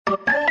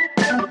Welcome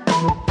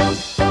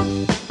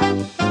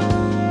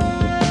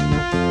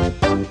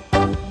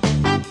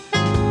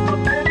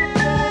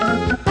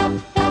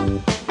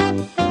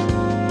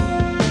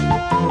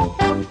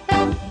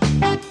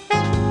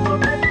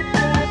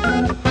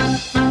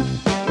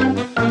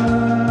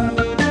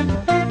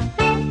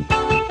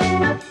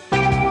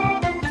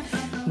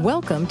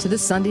to the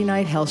Sunday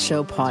Night Health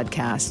Show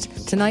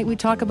podcast. Tonight we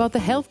talk about the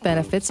health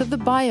benefits of the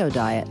bio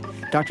diet.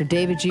 Dr.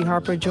 David G.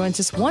 Harper joins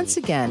us once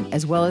again,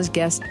 as well as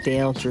guest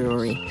Dale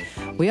Drury.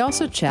 We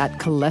also chat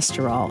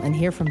cholesterol and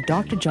hear from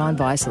Dr. John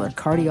Weisler,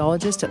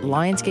 cardiologist at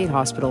Lionsgate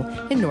Hospital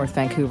in North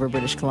Vancouver,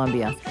 British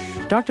Columbia.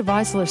 Dr.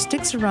 Weisler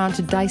sticks around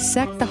to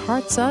dissect the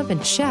hearts of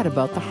and chat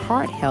about the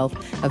heart health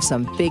of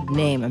some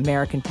big-name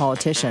American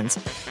politicians.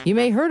 You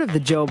may have heard of the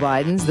Joe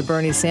Bidens, the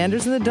Bernie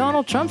Sanders, and the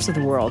Donald Trumps of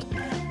the world.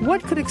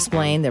 What could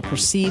explain their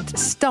perceived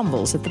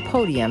stumbles at the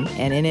podium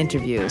and in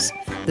interviews?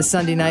 The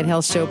Sunday Night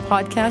Health Show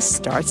podcast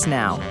starts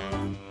now.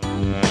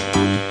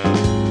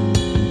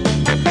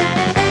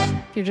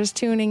 If you're just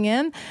tuning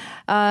in,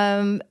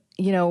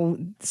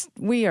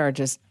 we are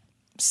just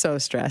so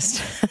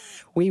stressed.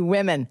 We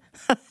women.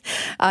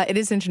 It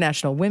is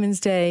International Women's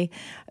Day.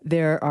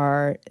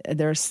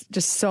 There's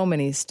just so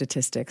many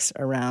statistics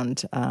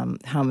around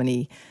how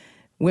many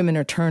women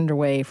are turned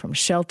away from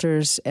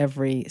shelters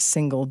every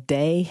single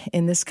day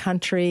in this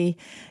country.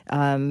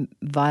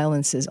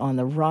 Violence is on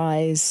the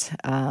rise.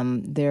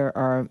 There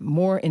are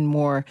more and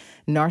more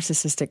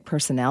narcissistic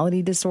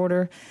personality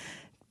disorder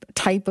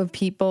type of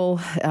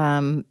people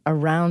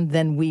around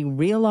than we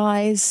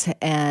realize,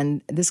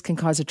 and this can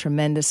cause a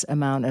tremendous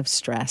amount of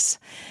stress.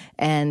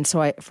 And so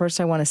I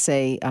want to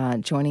say,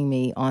 joining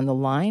me on the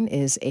line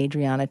is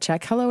Adriana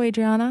Check. Hello,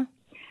 Adriana.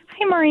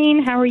 Hi,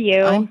 Maureen. How are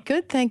you? I'm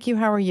good, thank you.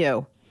 How are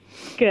you?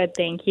 Good,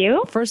 thank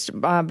you. First,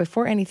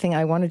 before anything,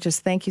 I want to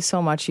just thank you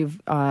so much.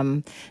 You've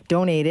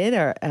donated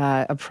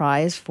a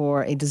prize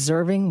for a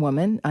deserving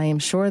woman. I am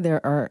sure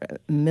there are a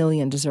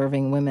million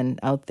deserving women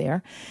out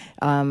there,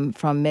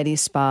 from Medi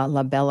Spa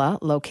La Bella,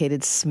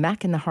 located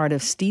smack in the heart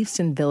of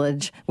Steveston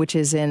Village, which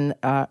is in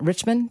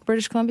Richmond,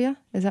 British Columbia.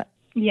 Is that?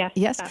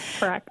 Yes, that's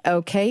correct.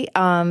 Okay,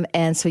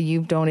 and so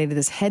you've donated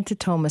this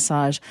head-to-toe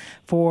massage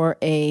for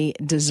a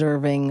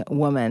deserving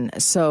woman.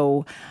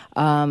 So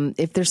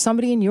if there's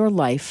somebody in your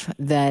life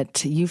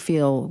that you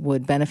feel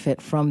would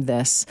benefit from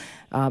this,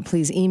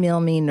 please email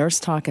me,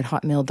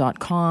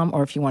 nursetalk@hotmail.com,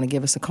 or if you want to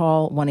give us a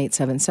call,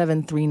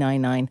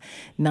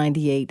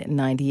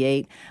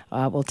 1-877-399-9898.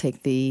 We'll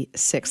take the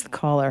sixth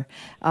caller.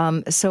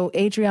 So,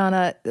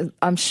 Adriana,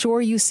 I'm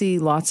sure you see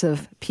lots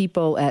of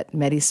people at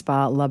Medi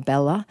Spa La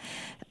Bella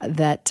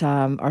that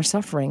are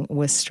suffering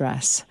with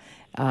stress.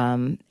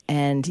 And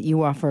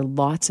you offer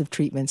lots of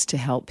treatments to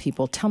help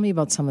people. Tell me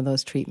about some of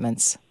those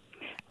treatments.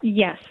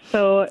 Yes,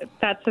 so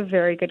that's a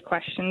very good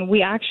question.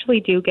 We actually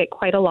do get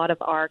quite a lot of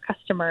our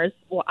customers,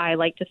 well, I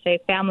like to say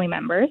family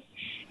members,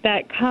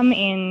 that come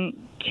in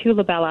to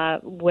La Bella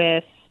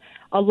with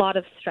a lot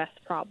of stress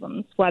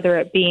problems, whether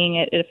it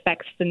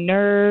affects the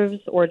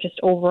nerves or just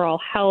overall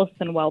health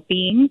and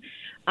well-being.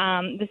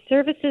 The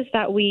services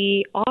that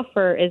we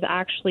offer is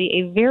actually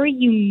a very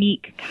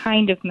unique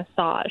kind of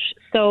massage.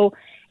 So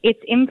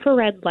it's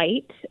infrared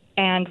light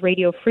and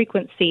radio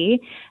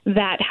frequency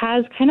that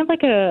has kind of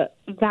like a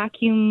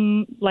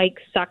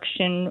vacuum-like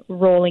suction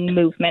rolling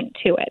movement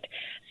to it.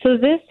 So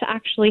this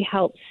actually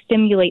helps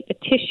stimulate the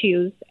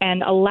tissues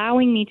and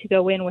allowing me to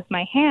go in with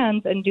my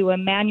hands and do a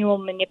manual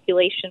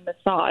manipulation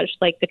massage,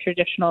 like the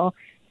traditional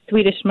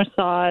Swedish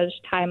massage,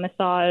 Thai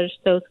massage,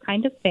 those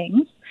kind of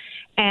things.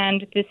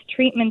 And this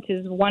treatment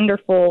is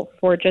wonderful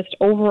for just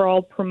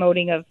overall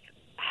promoting of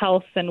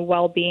health and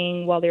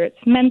well-being, whether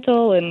it's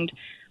mental and,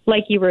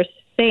 like you were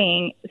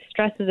saying,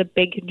 stress is a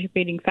big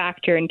contributing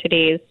factor in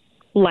today's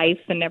life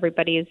and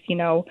everybody's,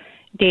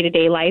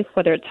 day-to-day life,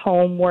 whether it's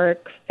home,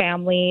 work,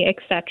 family,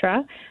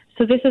 etc.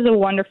 So this is a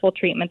wonderful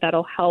treatment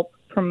that'll help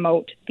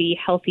promote the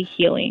healthy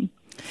healing.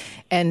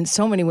 And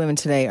so many women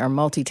today are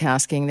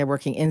multitasking. They're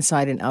working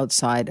inside and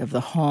outside of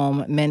the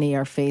home. Many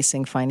are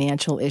facing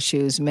financial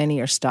issues. Many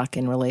are stuck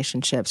in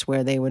relationships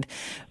where they would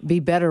be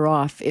better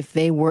off if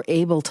they were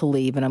able to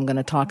leave. And I'm going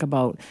to talk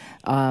about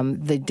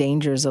the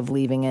dangers of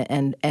leaving it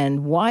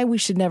and why we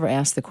should never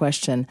ask the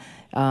question,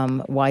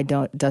 why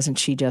doesn't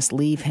she just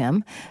leave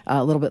him,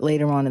 a little bit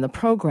later on in the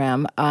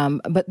program.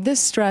 But this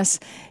stress,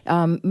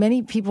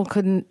 many people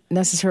couldn't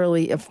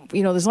necessarily,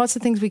 there's lots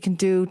of things we can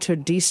do to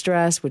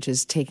de-stress, which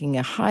is taking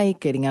a hike,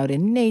 getting out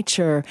in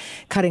nature,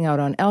 cutting out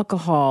on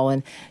alcohol.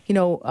 And,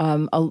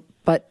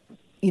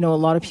 a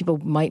lot of people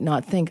might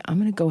not think, I'm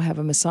going to go have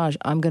a massage.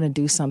 I'm going to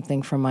do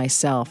something for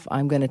myself.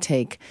 I'm going to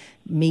take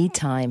me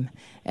time.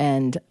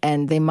 And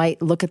they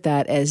might look at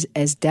that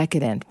as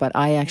decadent, but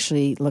I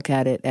actually look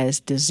at it as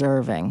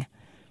deserving.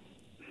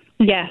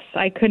 Yes,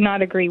 I could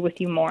not agree with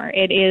you more.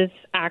 It is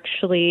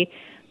actually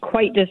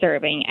quite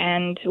deserving.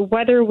 And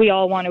whether we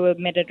all want to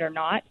admit it or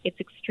not, it's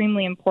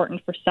extremely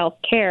important for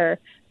self-care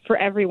for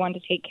everyone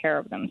to take care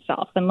of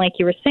themselves. And like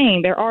you were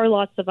saying, there are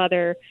lots of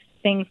other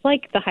things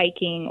like the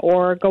hiking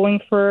or going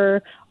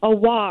for a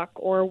walk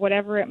or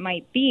whatever it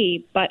might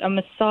be. But a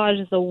massage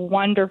is a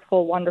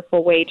wonderful,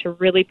 wonderful way to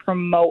really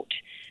promote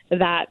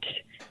that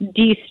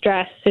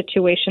de-stress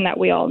situation that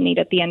we all need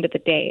at the end of the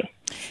day.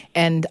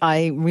 And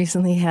I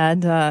recently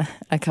had a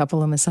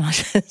couple of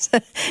massages,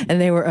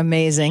 and they were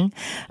amazing,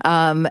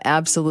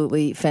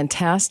 absolutely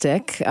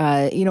fantastic.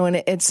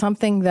 And it's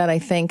something that I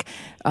think,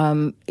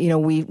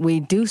 we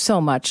do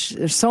so much.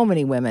 There's so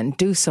many women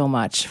do so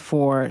much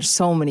for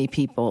so many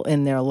people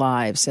in their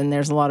lives, and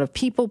there's a lot of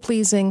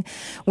people-pleasing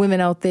women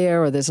out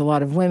there, or there's a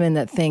lot of women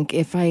that think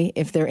if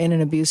they're in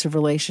an abusive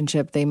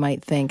relationship, they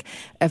might think,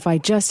 if I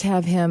just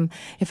have him,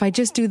 if I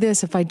just do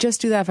this, if I just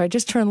do that, if I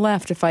just turn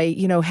left, if I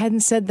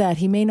hadn't said that,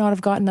 he may not have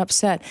gotten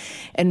upset.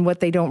 And what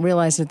they don't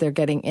realize is they're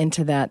getting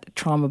into that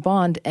trauma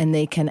bond, and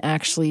they can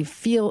actually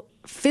feel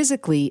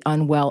physically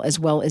unwell as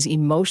well as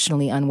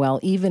emotionally unwell,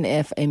 even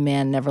if a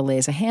man never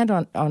lays a hand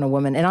on a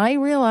woman. And I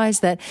realize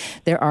that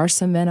there are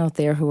some men out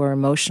there who are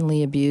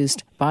emotionally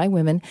abused by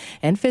women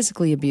and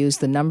physically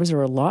abused. The numbers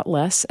are a lot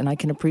less, and I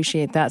can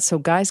appreciate that. So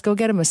guys, go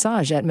get a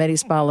massage at Medi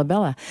Spa La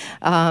Bella.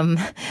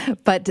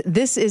 But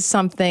this is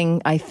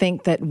something I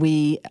think that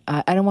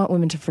I don't want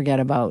women to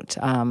forget about,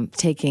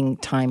 taking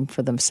time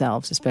for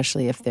themselves,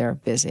 especially if they're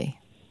busy.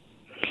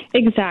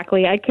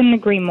 Exactly. I couldn't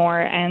agree more.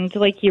 And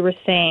like you were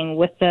saying,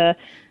 with the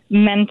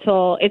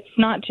mental, it's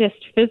not just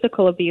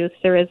physical abuse.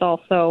 There is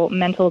also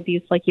mental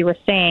abuse, like you were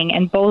saying.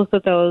 And both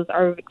of those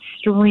are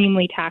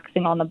extremely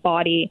taxing on the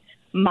body,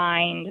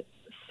 mind,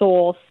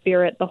 soul,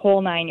 spirit, the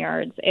whole 9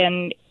 yards.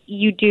 And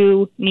you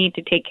do need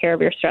to take care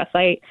of your stress.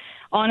 I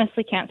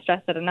honestly can't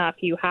stress it enough.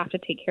 You have to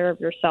take care of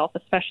yourself,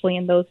 especially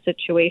in those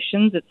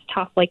situations. It's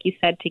tough, like you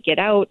said, to get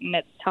out, and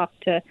it's tough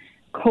to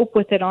cope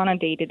with it on a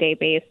day-to-day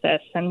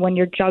basis. And when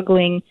you're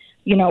juggling,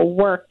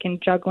 work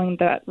and juggling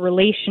that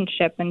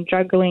relationship and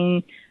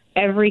juggling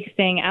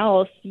everything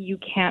else, you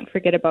can't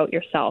forget about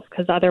yourself,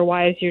 because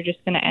otherwise you're just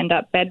going to end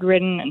up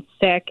bedridden and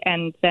sick,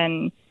 and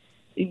then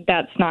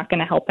that's not going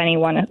to help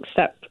anyone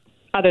except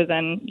other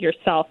than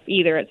yourself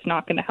either. It's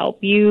not going to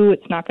help you.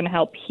 It's not going to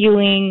help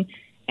healing.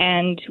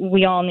 And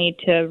we all need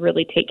to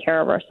really take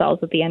care of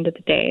ourselves at the end of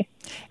the day.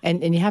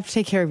 And you have to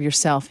take care of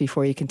yourself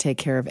before you can take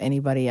care of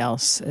anybody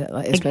else,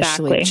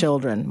 especially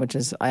children, which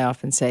is, I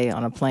often say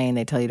on a plane,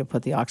 they tell you to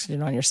put the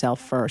oxygen on yourself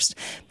first.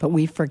 But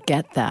we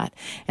forget that.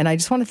 And I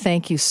just want to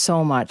thank you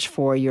so much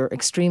for your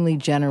extremely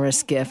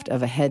generous gift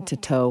of a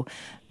head-to-toe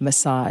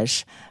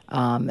massage.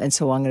 And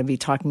so I'm going to be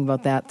talking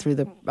about that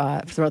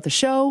throughout the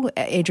show.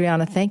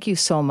 Adriana, thank you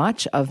so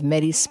much, of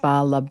Medi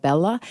Spa La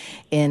Bella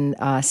in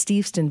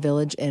Steveston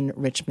Village in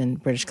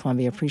Richmond, British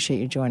Columbia. Appreciate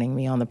you joining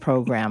me on the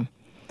program.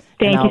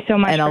 Thank you so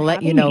much. And I'll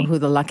let you know who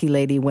the lucky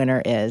lady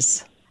winner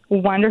is.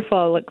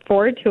 Wonderful. Look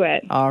forward to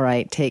it. All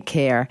right. Take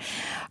care.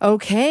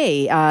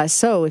 Okay.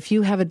 So if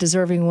you have a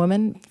deserving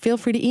woman, feel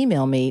free to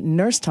email me,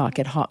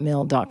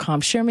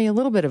 nursetalk@hotmail.com. Share with me a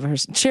little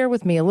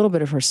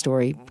bit of her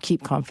story.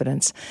 Keep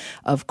confidence,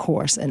 of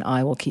course, and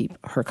I will keep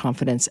her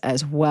confidence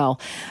as well.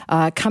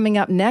 Coming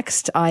up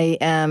next,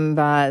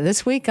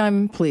 this week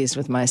I'm pleased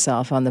with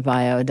myself on the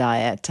bio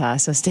diet.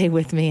 So stay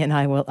with me and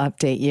I will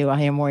update you. I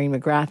am Maureen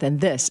McGrath,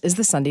 and this is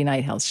the Sunday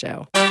Night Health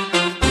Show.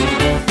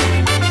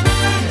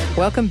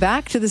 Welcome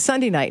back to the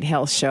Sunday Night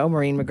Health Show.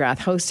 Maureen McGrath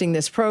hosting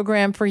this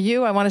program for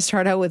you. I want to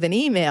start out with an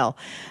email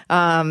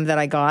that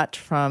I got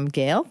from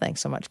Gail. Thanks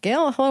so much,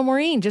 Gail. Hello,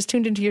 Maureen. Just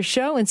tuned into your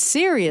show, and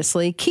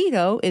seriously,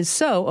 keto is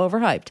so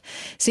overhyped.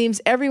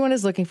 Seems everyone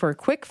is looking for a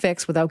quick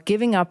fix without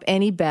giving up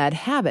any bad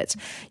habits.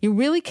 You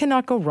really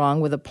cannot go wrong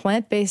with a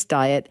plant-based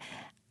diet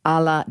a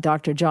la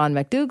Dr. John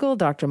McDougall,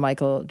 Dr.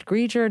 Michael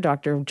Grieger,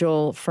 Dr.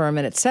 Joel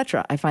Furman,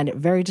 etc. I find it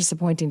very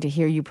disappointing to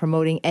hear you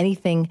promoting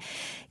anything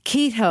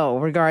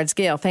keto. Regards,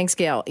 Gail. Thanks,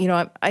 Gail.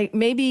 I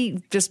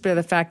maybe just by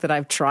the fact that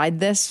I've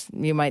tried this,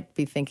 you might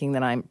be thinking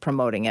that I'm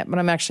promoting it, but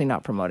I'm actually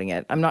not promoting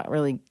it. I'm not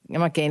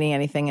gaining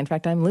anything. In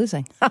fact, I'm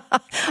losing.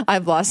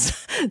 I've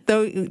lost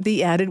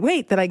the added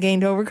weight that I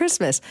gained over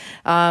Christmas.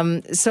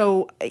 And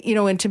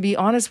to be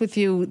honest with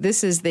you,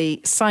 this is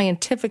the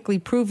scientifically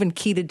proven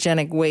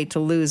ketogenic way to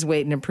lose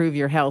weight and improve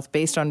your health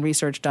based on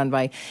research done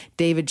by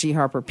David G.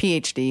 Harper,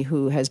 PhD,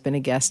 who has been a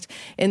guest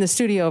in the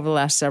studio over the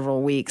last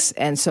several weeks.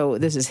 And so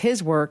this is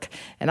his work,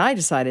 and I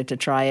decided to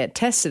try it,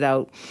 test it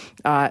out.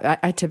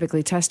 I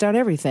typically test out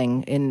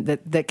everything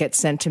that gets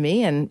sent to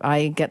me, and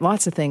I get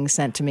lots of things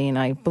sent to me,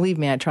 and believe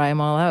me, I try them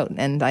all out,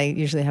 and I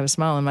usually have a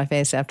smile on my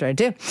face after I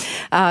do.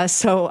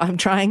 So I'm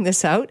trying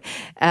this out.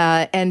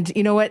 And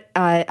you know what?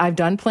 I've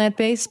done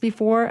plant-based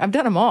before. I've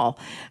done them all.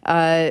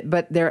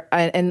 But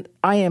I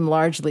am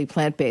largely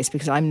plant-based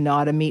because I'm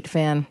not a meat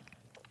fan.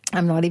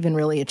 I'm not even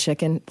really a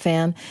chicken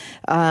fan.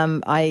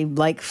 I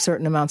like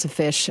certain amounts of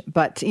fish,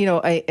 but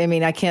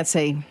I can't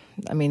say.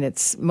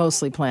 It's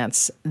mostly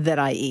plants that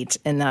I eat,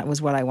 and that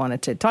was what I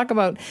wanted to talk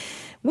about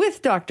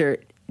with Dr.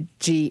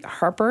 G.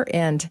 Harper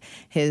and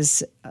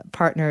his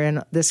partner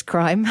in this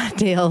crime,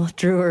 Dale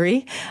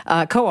Drury,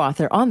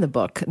 co-author on the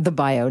book, The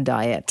Bio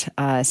Diet.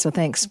 So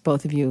thanks,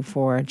 both of you,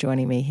 for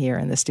joining me here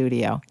in the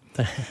studio.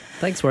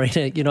 Thanks,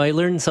 Maureen. You know, I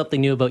learn something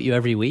new about you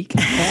every week.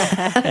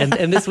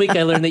 and this week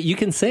I learned that you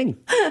can sing.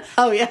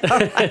 Oh, yeah.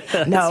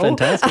 That's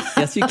fantastic.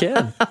 Yes, you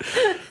can.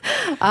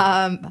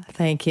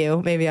 Thank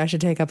you. Maybe I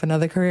should take up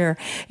another career.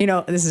 You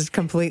know, this is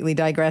completely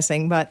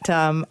digressing, but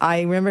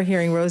I remember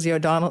hearing Rosie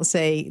O'Donnell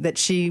say that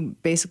she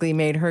basically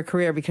made her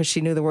career because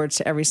she knew the words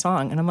to every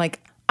song. And I'm like,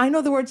 I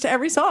know the words to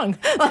every song.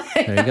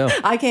 There you go.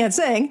 I can't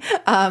sing,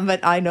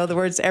 but I know the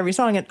words to every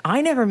song, and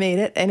I never made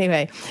it.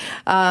 Anyway,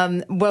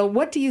 well,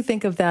 what do you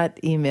think of that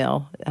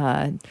email,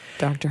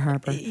 Dr.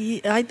 Harper?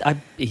 It's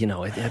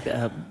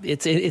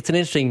an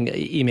interesting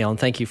email, and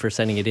thank you for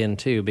sending it in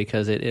too,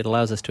 because it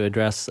allows us to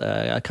address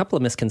a couple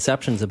of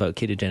misconceptions about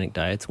ketogenic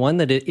diets. One,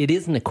 that it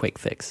isn't a quick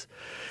fix.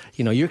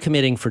 You know, you're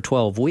committing for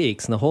 12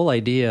 weeks, and the whole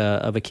idea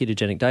of a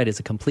ketogenic diet is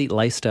a complete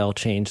lifestyle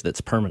change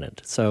that's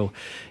permanent. So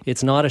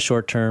it's not a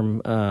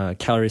short-term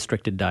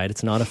calorie-restricted diet.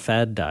 It's not a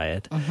fad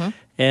diet. Mm-hmm.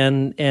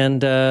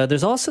 And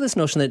there's also this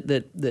notion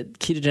that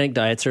ketogenic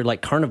diets are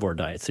like carnivore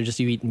diets. They're just,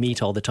 you eat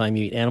meat all the time,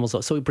 you eat animals.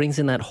 So it brings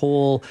in that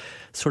whole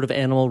sort of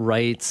animal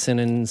rights and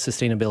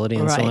sustainability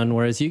and so on.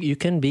 Whereas you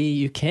can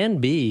be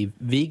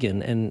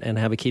vegan and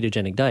have a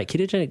ketogenic diet.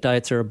 Ketogenic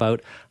diets are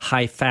about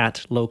high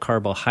fat, low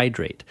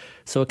carbohydrate.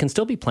 So it can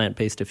still be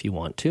plant-based if you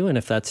want to. And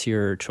if that's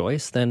your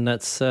choice, then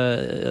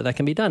that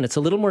can be done. It's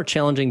a little more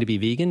challenging to be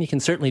vegan. You can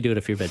certainly do it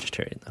if you're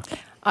vegetarian, though.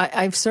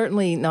 I've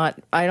certainly not,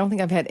 I don't think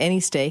I've had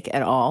any steak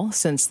at all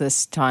since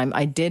this time.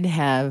 I did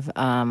have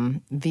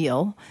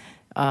veal.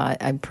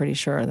 I'm pretty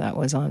sure that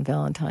was on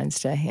Valentine's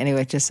Day.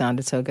 Anyway, it just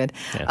sounded so good.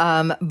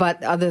 Yeah.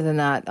 But other than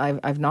that,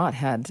 I've not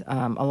had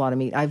a lot of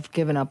meat. I've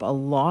given up a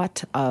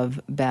lot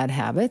of bad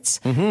habits.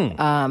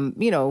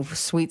 Mm-hmm. You know,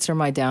 sweets are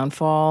my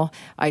downfall.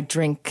 I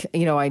drink,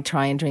 you know, I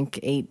try and drink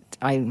 8.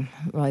 I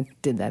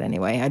did that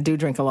anyway. I do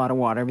drink a lot of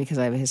water because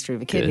I have a history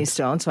of a kidney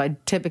stone, so I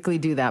typically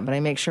do that, but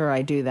I make sure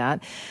I do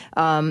that.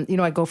 You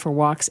know, I go for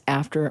walks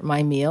after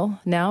my meal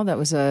now. That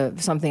was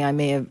something I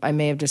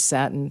may have just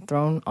sat and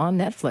thrown on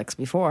Netflix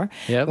before,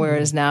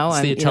 whereas now it's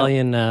I'm... the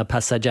Italian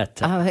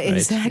passeggiata.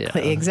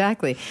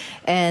 Exactly.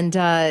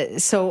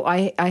 And so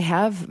I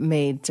have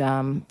made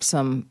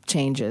some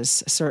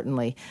changes,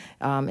 certainly,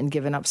 and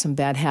given up some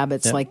bad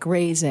habits like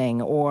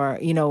grazing, or,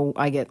 you know,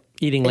 I get...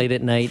 Eating late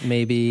at night,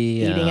 maybe.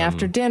 Eating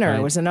after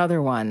dinner was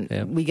another one.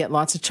 Yep. We get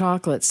lots of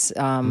chocolates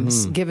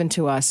given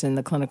to us in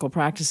the clinical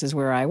practices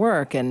where I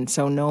work, and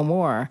so no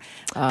more.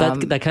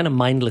 That kind of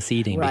mindless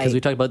eating, because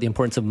we talk about the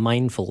importance of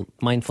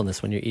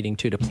mindfulness when you're eating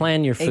too, to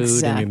plan your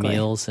food and your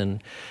meals.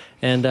 And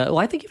well,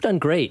 I think you've done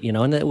great, you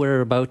know, and we're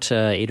about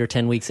 8 or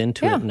 10 weeks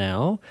into it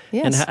now.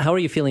 Yes. And how are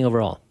you feeling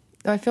overall?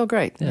 I feel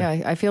great. Yeah,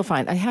 I feel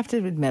fine. I have to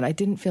admit, I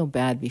didn't feel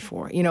bad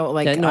before. You know,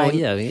 like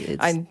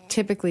I'm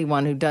typically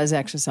one who does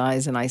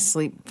exercise and I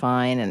sleep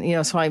fine, and you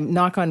know, so I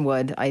knock on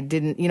wood. I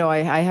didn't. You know,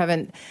 I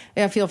haven't.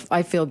 I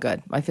feel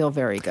good. I feel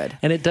very good.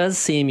 And it does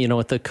seem, you know,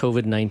 with the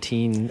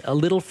COVID-19, a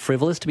little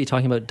frivolous to be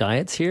talking about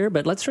diets here.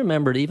 But let's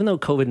remember, even though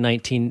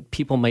COVID-19,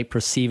 people might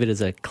perceive it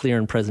as a clear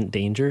and present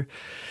danger,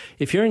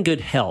 if you're in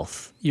good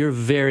health, you're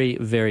very,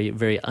 very,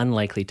 very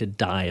unlikely to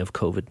die of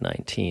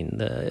COVID-19.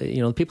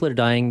 The people that are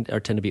dying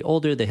tend to be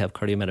older. They have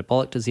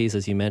cardiometabolic disease,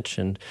 as you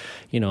mentioned,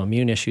 you know,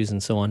 immune issues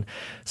and so on.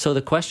 So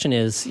the question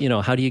is, you know,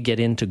 how do you get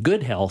into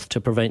good health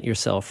to prevent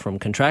yourself from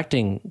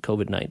contracting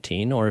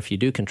COVID-19, or if you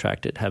do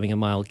contract it, having a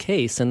mild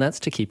case? And that's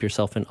to keep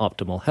yourself in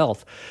optimal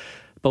health.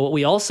 But what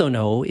we also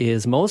know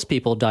is most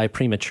people die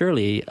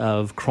prematurely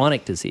of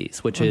chronic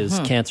disease, which is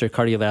cancer,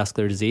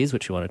 cardiovascular disease,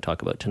 which we want to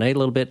talk about tonight a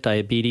little bit,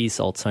 diabetes,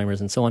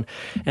 Alzheimer's, and so on.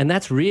 And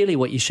that's really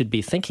what you should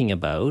be thinking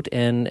about.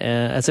 And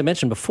as I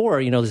mentioned before,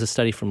 you know, there's a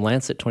study from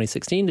Lancet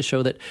 2016 to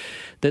show that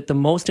the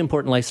most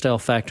important lifestyle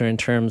factor in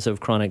terms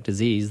of chronic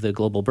disease, the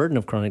global burden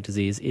of chronic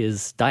disease,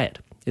 is diet.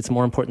 It's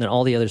more important than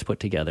all the others put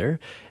together.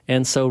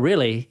 And so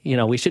really, you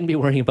know, we shouldn't be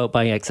worrying about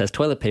buying excess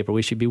toilet paper.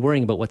 We should be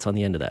worrying about what's on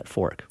the end of that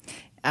fork.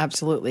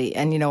 Absolutely.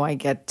 And, you know, I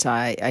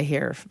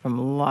hear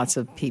from lots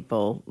of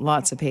people,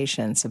 lots of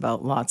patients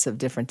about lots of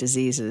different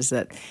diseases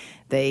that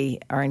they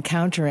are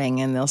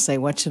encountering, and they'll say,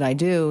 what should I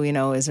do? You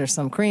know, is there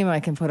some cream I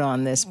can put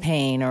on this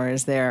pain, or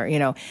is there, you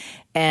know,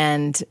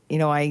 and, you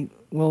know, I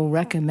will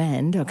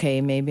recommend,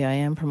 okay, maybe I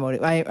am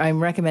promoting,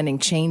 I'm recommending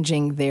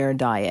changing their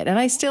diet. And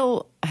I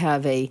still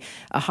have a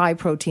high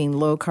protein,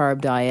 low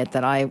carb diet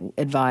that I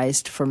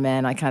advised for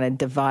men. I kind of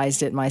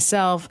devised it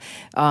myself.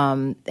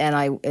 And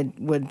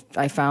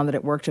I found that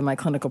it worked in my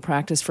clinical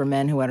practice for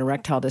men who had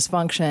erectile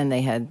dysfunction.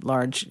 They had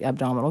large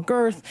abdominal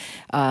girth.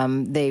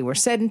 They were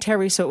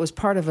sedentary. So it was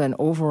part of an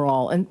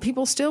overall, and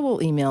people still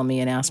will email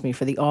me and ask me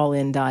for the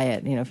all-in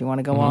diet. You know, if you want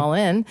to go all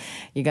in,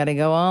 you got to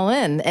go all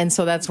in. And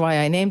so that's why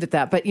I named it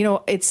that. But, you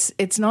know,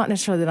 it's not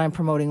necessarily that I'm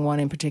promoting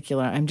one in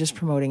particular. I'm just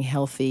promoting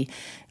healthy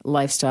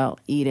lifestyle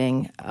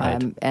eating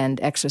and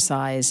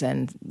exercise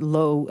and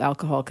low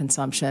alcohol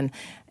consumption,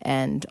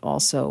 and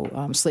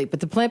also sleep.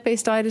 But the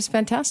plant-based diet is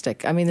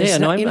fantastic. I mean, I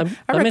recommend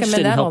interested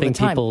in that all the helping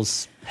time.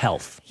 people's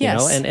health.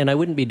 Yes. And I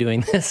wouldn't be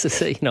doing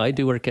this. I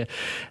do work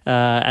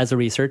as a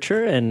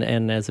researcher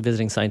and as a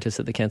visiting scientist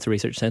at the Cancer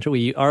Research Center.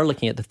 We are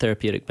looking at the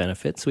therapeutic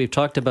benefits. We've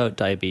talked about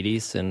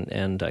diabetes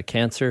and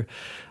cancer.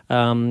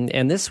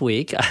 And this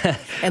week,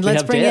 and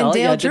let's bring in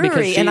Dale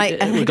Drury.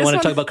 We're going to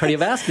talk about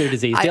cardiovascular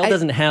disease. Dale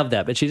doesn't have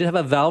that, but she did have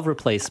a valve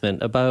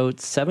replacement about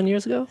 7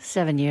 years ago.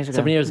 7 years ago.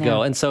 7 years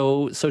ago, and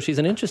so she's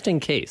an interesting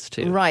case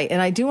too. Right,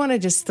 and I do want to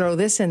just throw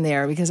this in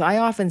there because I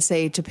often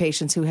say to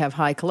patients who have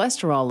high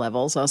cholesterol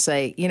levels, I'll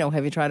say,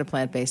 have you tried a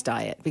plant-based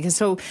diet? Because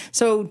so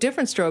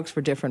different strokes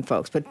for different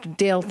folks. But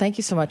Dale, thank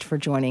you so much for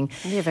joining.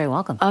 You're very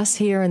welcome. Us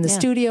here in the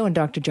studio, and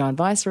Dr. John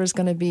Weisler is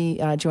going to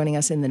be joining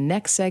us in the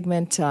next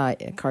segment,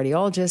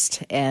 cardiologist.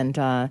 And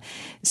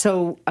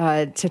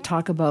to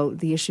talk about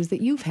the issues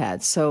that you've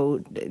had. So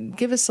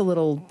give us a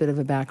little bit of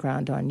a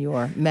background on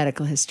your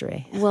medical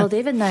history. Well,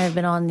 David and I have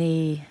been on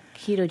the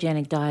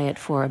ketogenic diet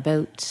for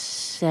about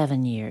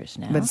 7 years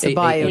now. But it's the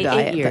bio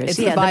diet. 8 years. It's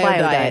the bio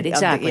diet.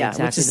 Exactly.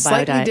 Which is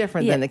slightly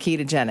different than the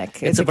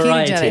ketogenic. It's a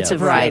variety. It's a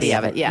variety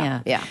of it.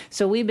 Yeah.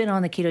 So we've been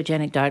on the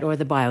ketogenic diet or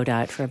the bio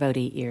diet for about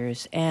 8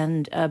 years.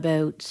 And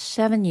about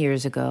 7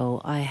 years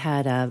ago, I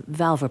had a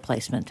valve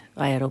replacement.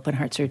 I had open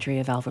heart surgery,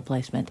 a valve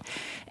replacement.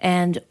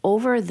 And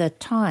over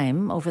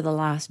the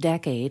last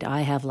decade,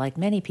 I have, like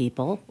many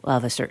people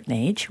of a certain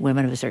age,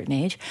 women of a certain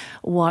age,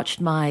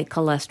 watched my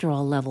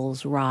cholesterol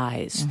levels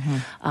rise. Mm-hmm.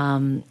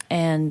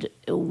 And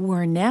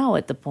we're now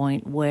at the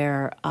point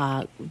where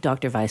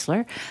Dr.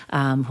 Weisler,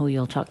 who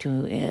you'll talk to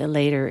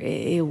later,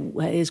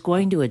 is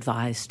going to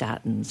advise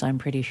statins, I'm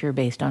pretty sure,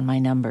 based on my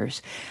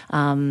numbers.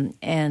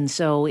 And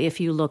so if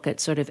you look at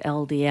sort of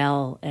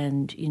LDL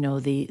and,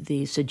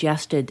 the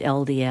suggested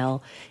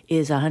LDL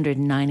is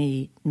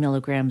 190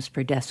 milligrams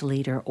per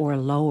deciliter or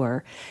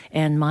lower,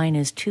 and mine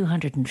is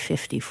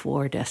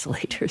 254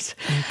 deciliters,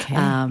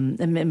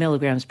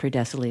 milligrams per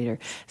deciliter.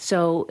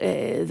 So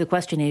the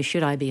question is,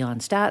 should I be on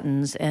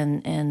statins?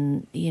 And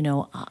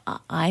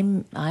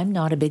I'm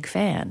not a big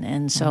fan,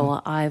 and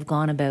so I've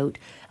gone about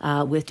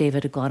with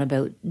David, have gone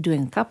about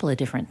doing a couple of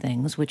different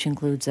things, which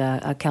includes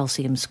a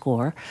calcium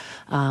score,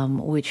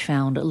 which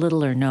found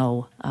little or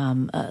no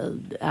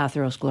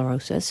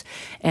atherosclerosis,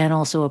 and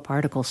also a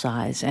particle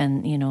size.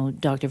 And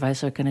Dr.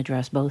 Weisler can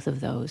address both of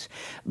those.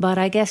 But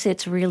I guess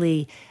it's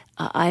really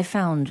I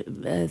found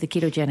the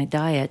ketogenic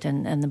diet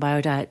and the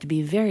bio diet to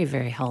be very,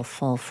 very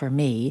helpful for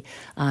me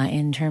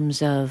in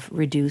terms of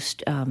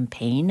reduced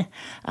pain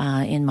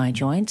in my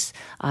joints.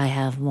 I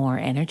have more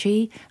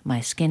energy. My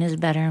skin is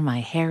better.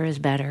 My hair is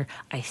better.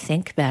 I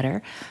think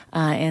better.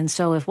 And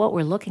so if what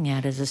we're looking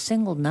at is a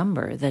single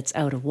number that's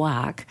out of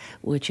whack,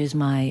 which is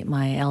my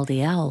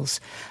LDLs,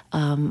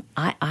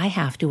 I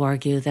have to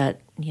argue that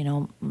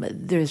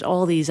there's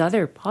all these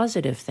other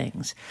positive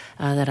things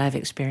that I've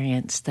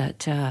experienced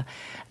that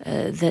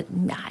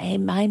I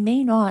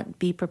may not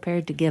be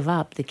prepared to give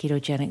up the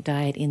ketogenic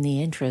diet in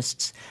the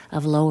interests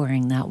of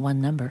lowering that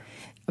one number.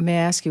 May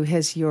I ask you,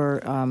 has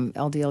your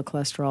LDL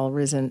cholesterol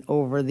risen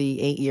over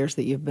the 8 years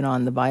that you've been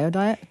on the bio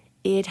diet?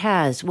 It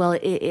has. Well,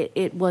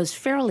 it was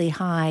fairly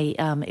high.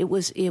 It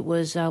was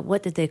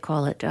what did they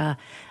call it?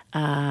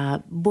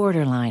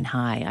 Borderline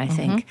high, I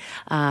think,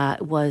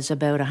 was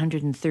about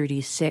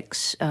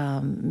 136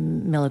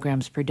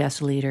 milligrams per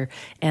deciliter,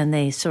 and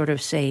they sort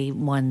of say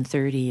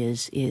 130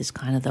 is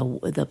kind of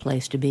the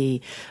place to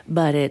be.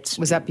 But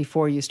was that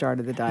before you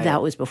started the diet?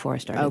 That was before I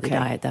started the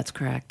diet. That's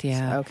correct.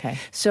 Yeah. Okay.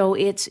 So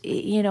it's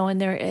and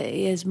there,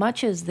 as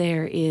much as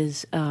there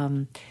is.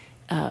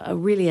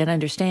 Really an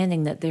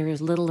understanding that there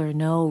is little or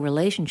no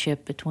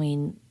relationship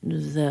between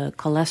the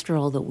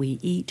cholesterol that we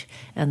eat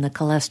and the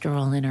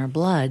cholesterol in our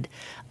blood,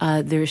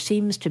 there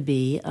seems to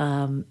be,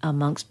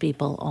 amongst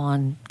people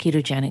on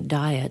ketogenic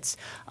diets,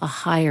 a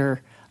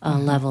higher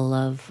level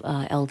of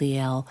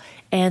LDL.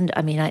 And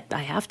I mean,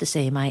 I have to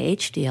say my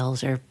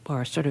HDLs are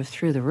sort of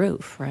through the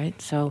roof,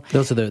 right? So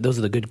those are the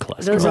good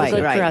cholesterol. Those are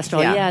good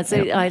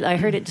cholesterol. Yeah. I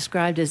heard it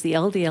described as the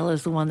LDL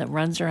is the one that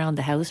runs around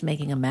the house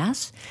making a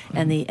mess,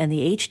 and the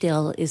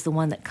HDL is the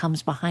one that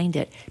comes behind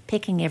it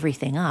picking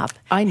everything up.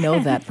 I know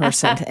that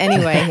person.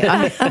 Anyway,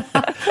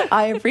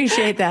 I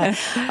appreciate that.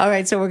 All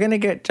right, so we're going to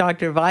get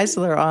Dr.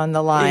 Weisler on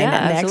the line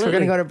next. Absolutely. We're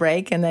going to go to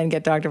break and then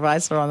get Dr.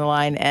 Weisler on the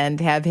line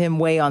and have him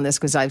weigh on this,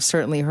 because I've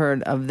certainly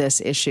heard of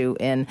this issue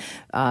in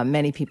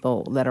many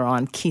people that are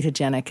on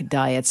ketogenic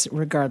diets,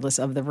 regardless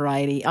of the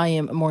variety. I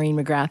am Maureen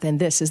McGrath, and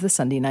this is the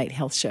Sunday Night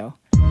Health Show.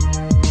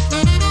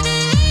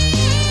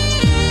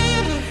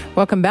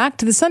 Welcome back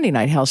to the Sunday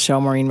Night Health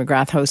Show. Maureen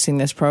McGrath hosting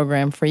this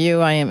program for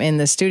you. I am in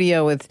the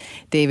studio with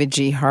David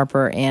G.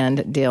 Harper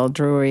and Dale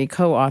Drury,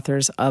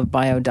 co-authors of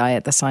Bio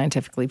Diet, the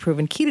scientifically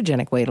proven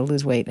ketogenic way to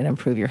lose weight and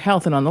improve your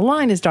health. And on the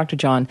line is Dr.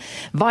 John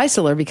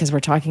Weisler, because we're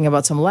talking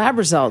about some lab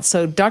results.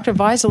 So Dr.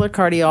 Weisler,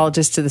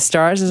 cardiologist to the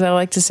stars, as I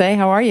like to say.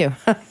 How are you?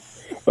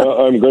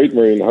 I'm great,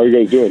 Maureen. How are you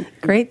guys doing?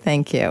 Great,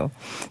 thank you.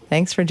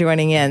 Thanks for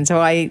joining in.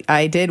 So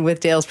I did, with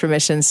Dale's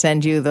permission,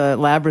 send you the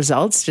lab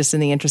results, just in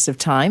the interest of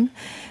time.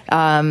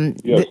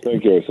 Yes,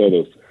 thank you. I saw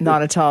those.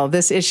 Not at all.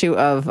 This issue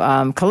of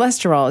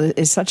cholesterol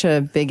is such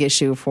a big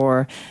issue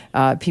for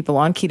people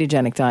on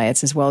ketogenic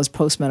diets, as well as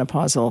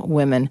postmenopausal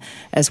women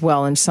as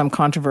well, and some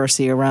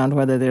controversy around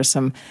whether there's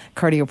some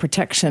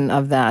cardioprotection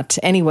of that.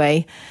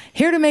 Anyway,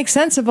 here to make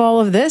sense of all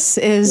of this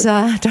is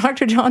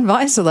Dr. John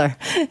Weisler.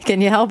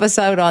 Can you help us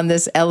out on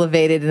this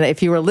elevated, and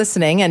if you were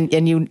listening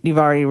and you've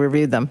already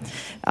reviewed them,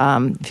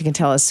 if you can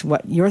tell us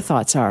what your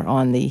thoughts are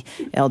on the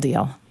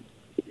LDL.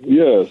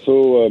 Yeah,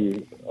 so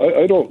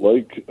I don't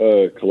like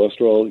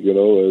cholesterol,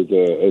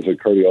 as a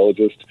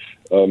cardiologist.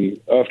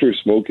 After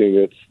smoking,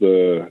 it's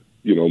the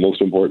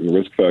most important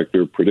risk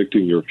factor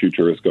predicting your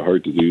future risk of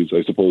heart disease,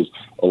 I suppose,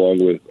 along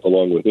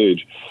with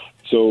age.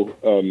 So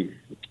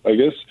I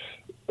guess,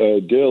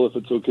 Dale, if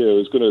it's okay, I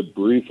was going to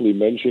briefly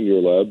mention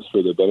your labs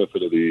for the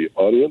benefit of the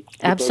audience.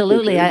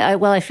 Absolutely. Okay.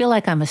 I feel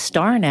like I'm a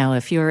star now.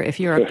 If you're a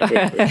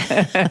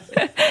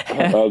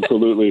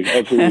Absolutely,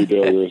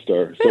 Dale, you're a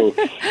star.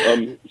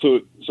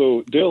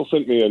 So Dale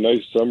sent me a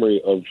nice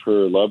summary of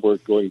her lab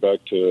work going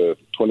back to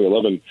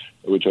 2011,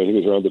 which I think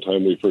is around the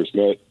time we first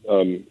met.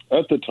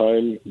 At the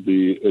time,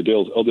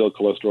 Dale's LDL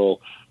cholesterol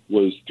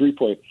was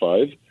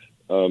 3.5,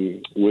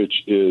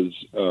 which is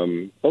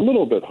a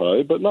little bit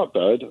high, but not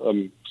bad,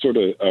 sort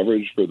of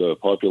average for the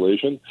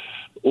population.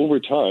 Over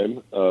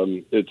time,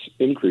 it's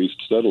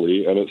increased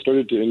steadily, and it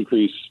started to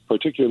increase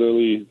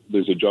particularly,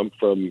 there's a jump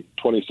from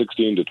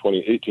 2016 to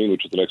 2018,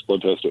 which is the next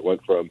blood test. It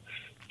went from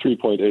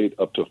 3.8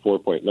 up to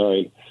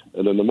 4.9.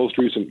 And then the most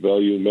recent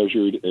value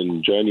measured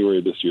in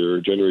January this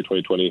year, January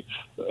 2020,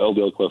 the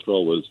LDL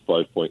cholesterol was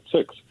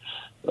 5.6.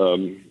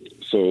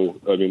 So,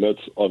 I mean,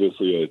 that's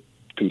obviously a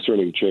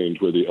concerning change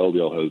where the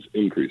LDL has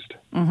increased.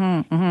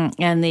 Mm-hmm,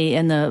 mm-hmm. And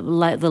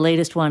the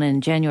latest one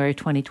in January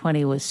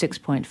 2020 was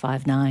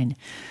 6.59.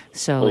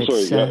 So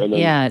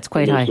it's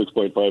quite high.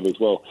 6.5 as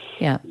well.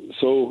 Yeah.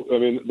 So I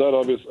mean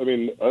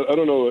I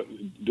don't know,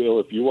 Dale,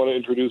 if you want to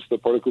introduce the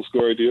particle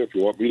score idea, if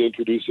you want me to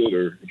introduce it,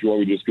 or if you want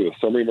me to just give a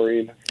summary,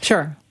 Maureen.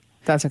 Sure,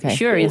 that's okay.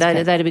 Sure,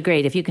 that'd be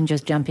great if you can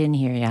just jump in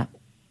here. Yeah.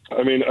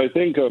 I mean, I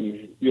think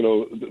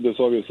this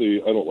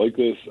obviously, I don't like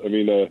this. I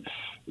mean,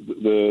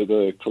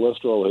 the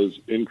cholesterol has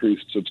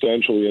increased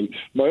substantially, and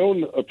my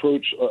own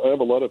approach, I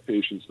have a lot of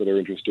patients that are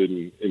interested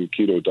in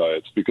keto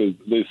diets because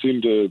they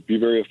seem to be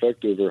very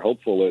effective or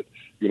helpful at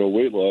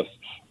weight loss.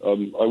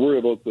 I worry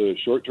about the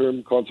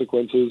short-term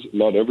consequences.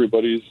 Not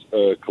everybody's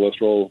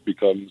cholesterol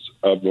becomes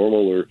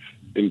abnormal or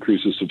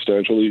increases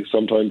substantially.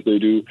 Sometimes they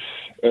do.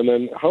 And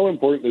then how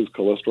important is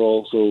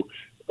cholesterol? So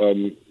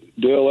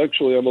Dale,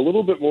 actually, I'm a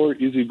little bit more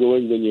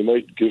easygoing than you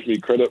might give me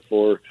credit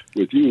for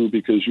with you,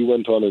 because you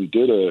went on and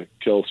did a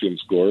calcium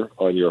score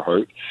on your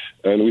heart,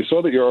 and we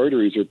saw that your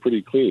arteries are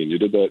pretty clean. You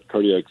did that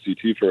cardiac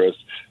CT for us,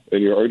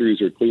 and your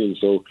arteries are clean.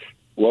 So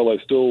while I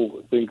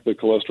still think the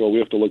cholesterol, we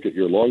have to look at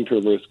your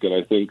long-term risk, and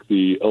I think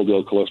the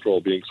LDL cholesterol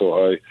being so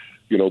high,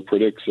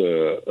 predicts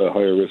a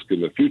higher risk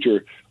in the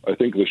future. I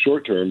think the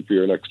short term, for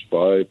your next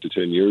 5 to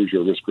 10 years,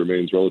 your risk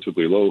remains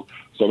relatively low.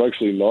 So I'm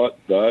actually not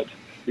that.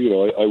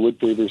 I would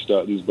favor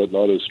statins, but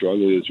not as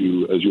strongly as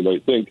you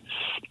might think.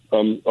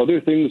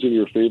 Other things in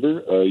your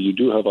favor, you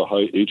do have a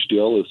high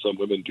HDL, as some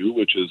women do,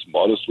 which is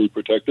modestly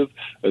protective.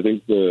 I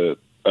think the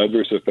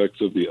adverse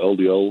effects of the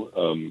LDL,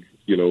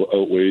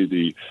 outweigh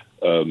the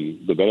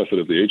benefit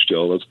of the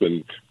HDL. That's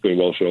been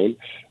well shown.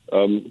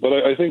 But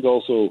I think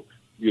also,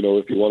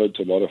 if you wanted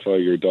to modify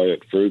your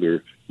diet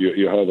further,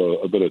 you have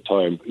a bit of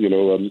time.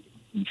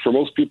 For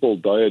most people,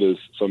 diet is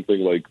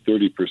something like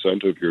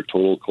 30% of your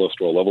total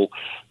cholesterol level.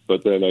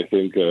 But then I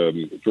think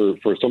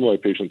for some of my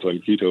patients on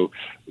keto,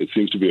 it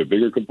seems to be a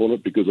bigger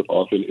component because it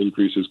often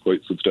increases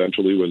quite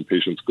substantially when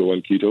patients go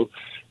on keto.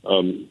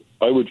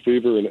 I would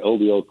favor an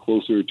LDL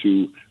closer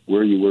to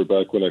where you were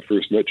back when I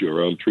first met you,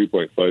 around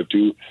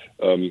 3.52.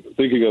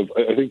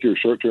 I think your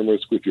short-term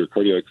risk with your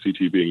cardiac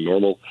CT being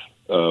normal,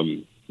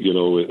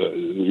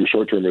 your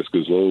short-term risk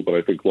is low, but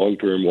I think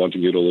long-term,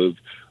 wanting you to live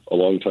a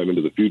long time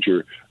into the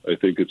future, I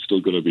think it's still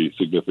going to be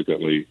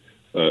significantly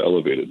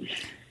elevated.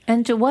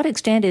 And to what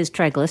extent is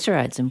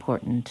triglycerides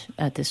important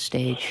at this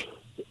stage?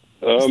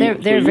 They're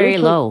very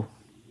low.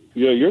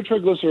 Yeah, your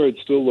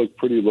triglycerides still look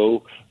pretty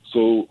low.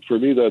 So for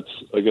me,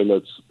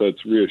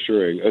 that's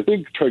reassuring. I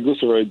think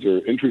triglycerides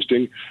are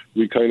interesting.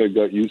 We kind of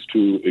got used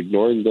to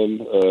ignoring them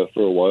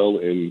for a while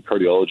in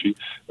cardiology.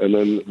 And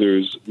then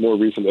there's more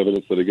recent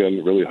evidence that,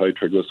 again, really high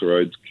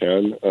triglycerides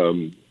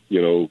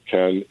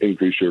can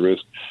increase your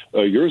risk.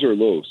 Yours are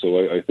low.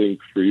 So I think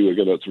for you,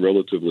 again, that's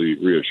relatively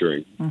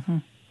reassuring. Mm-hmm.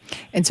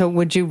 And so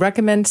would you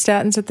recommend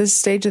statins at this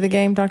stage of the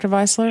game, Dr.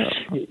 Weisler?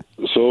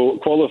 So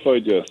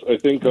qualified, yes. I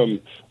think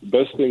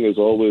best thing is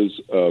always,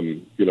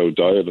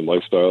 diet and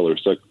lifestyle or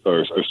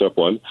step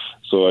one.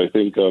 So I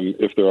think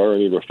if there are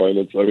any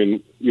refinements, I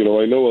mean,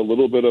 I know a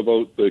little bit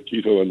about the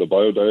keto and the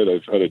bio diet.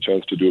 I've had a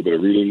chance to do a bit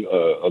of reading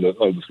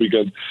on this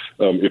weekend.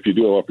 If you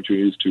do have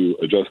opportunities to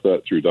adjust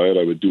that through diet,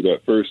 I would do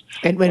that first.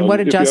 And what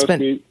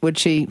adjustment would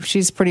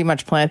she's pretty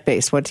much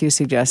plant-based. What do you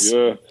suggest?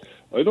 Yeah.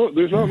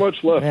 There's not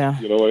much left. Yeah.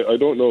 I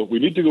don't know. We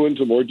need to go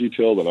into more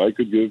detail than I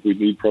could give. We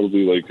need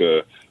probably like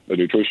a a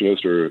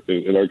nutritionist, or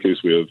in our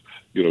case, we have,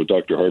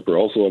 Dr. Harper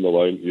also on the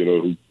line,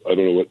 who I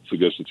don't know what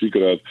suggestions he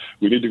could have.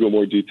 We need to go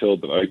more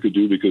detailed than I could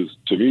do, because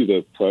to me,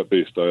 the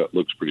plant-based diet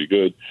looks pretty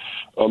good.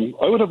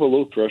 I would have a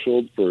low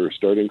threshold for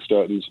starting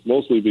statins,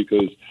 mostly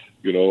because,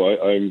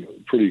 I'm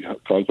pretty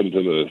confident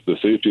in the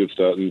safety of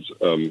statins.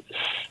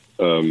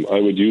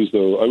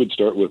 I would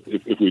start with,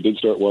 if we did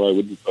start one, I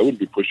wouldn't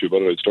be pushy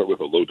about it. I'd start with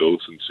a low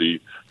dose and see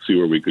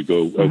where we could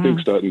go. I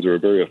think statins are a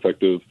very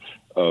effective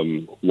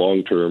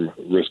long-term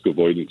risk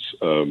avoidance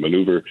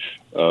maneuver,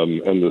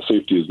 and the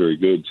safety is very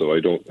good. So I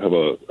don't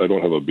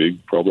have a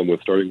big problem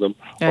with starting them.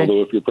 Okay.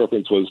 Although if your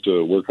preference was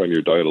to work on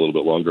your diet a little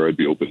bit longer, I'd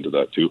be open to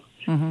that too.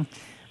 Mm-hmm.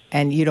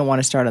 And you don't want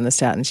to start on the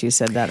statins. You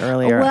said that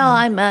earlier. Well,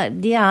 I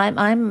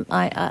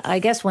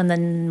guess when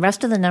the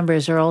rest of the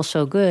numbers are all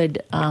so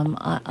good,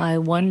 I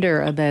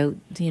wonder about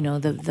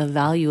the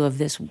value of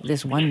this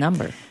one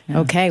number. Yeah.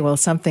 Okay, well,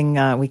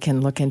 something we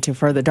can look into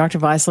further. Dr.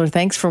 Weisler,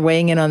 thanks for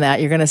weighing in on that.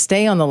 You're going to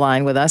stay on the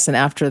line with us, and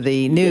after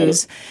the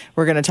news,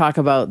 we're going to talk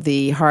about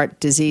the heart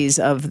disease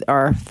of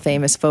our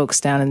famous folks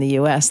down in the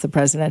U.S., the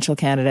presidential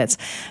candidates.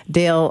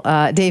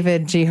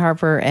 David G.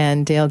 Harper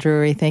and Dale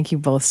Drury, thank you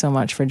both so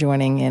much for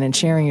joining in and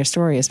sharing your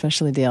story,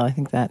 especially Dale. I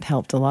think that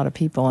helped a lot of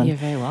people and You're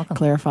very welcome.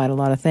 Clarified a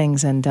lot of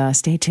things. And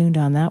stay tuned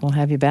on that. We'll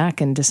have you back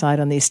and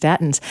decide on these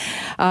statins.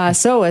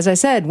 So, as I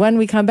said, when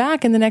we come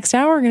back in the next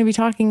hour, we're going to be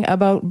talking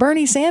about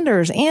Bernie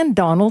Sanders and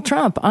Donald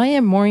Trump. I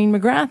am Maureen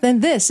McGrath,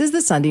 and this is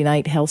the Sunday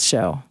Night Health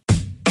Show.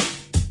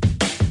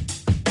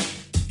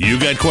 You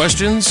got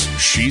questions?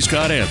 She's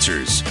got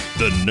answers.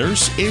 The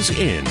nurse is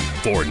in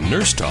for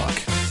Nurse Talk.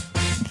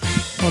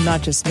 Well,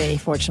 not just me.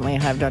 Fortunately, I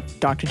have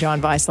Dr.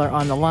 John Weisler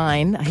on the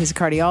line. He's a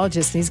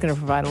cardiologist, and he's going to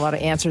provide a lot of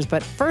answers.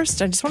 But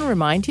first, I just want to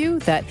remind you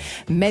that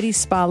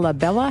Medi-Spa La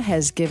Bella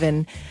has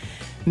given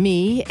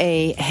me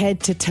a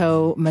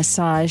head-to-toe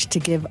massage to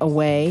give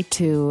away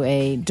to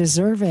a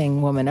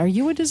deserving woman. Are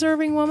you a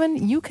deserving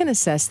woman? You can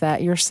assess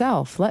that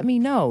yourself. Let me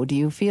know. Do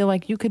you feel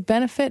like you could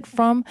benefit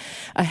from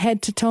a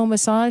head-to-toe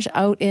massage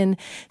out in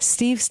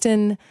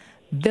Steveston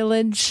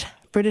Village,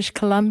 British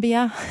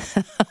Columbia?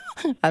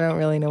 I don't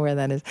really know where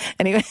that is.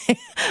 Anyway,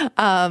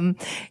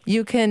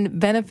 you can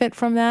benefit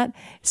from that.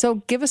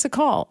 So give us a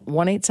call,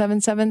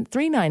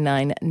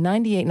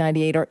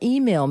 1-877-399-9898, or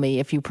email me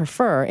if you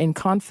prefer in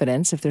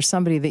confidence. If there's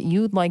somebody that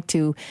you'd like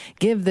to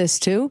give this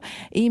to,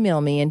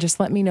 email me and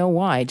just let me know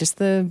why. Just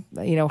the,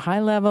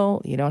 high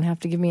level. You don't have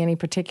to give me any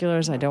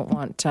particulars. I don't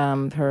want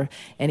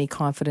any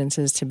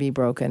confidences to be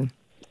broken.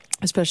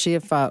 Especially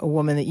if a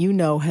woman that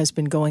has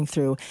been going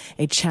through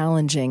a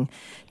challenging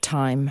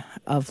time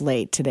of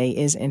late. Today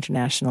is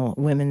International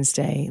Women's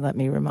Day, let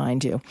me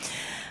remind you.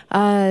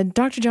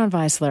 Dr. John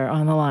Weisler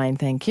on the line,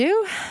 thank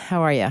you.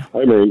 How are you?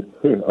 Hi, Maureen.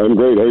 I'm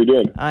great. How are you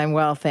doing? I'm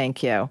well,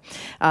 thank you.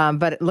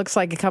 But it looks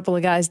like a couple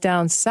of guys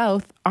down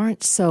south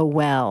aren't so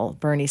well,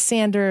 Bernie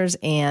Sanders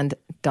and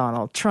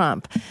Donald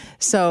Trump.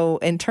 So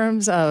in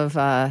terms of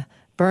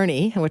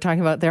Bernie, and we're talking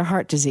about their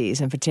heart disease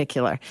in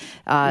particular.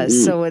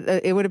 So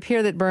it would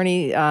appear that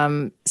Bernie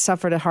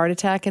suffered a heart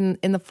attack in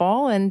the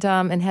fall and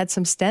had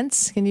some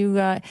stents. Can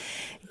you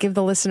give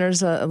the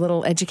listeners a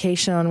little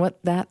education on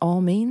what that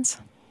all means?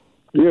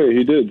 Yeah,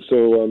 he did.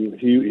 So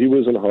he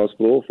was in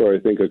hospital for, I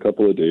think, a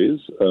couple of days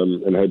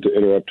and had to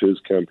interrupt his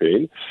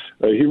campaign.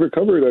 He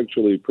recovered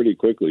actually pretty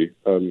quickly,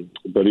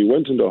 but he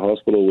went into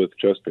hospital with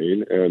chest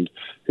pain, and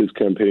his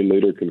campaign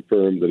later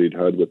confirmed that he'd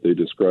had what they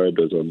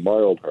described as a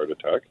mild heart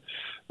attack.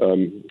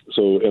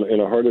 So in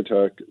a heart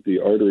attack, the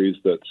arteries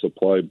that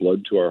supply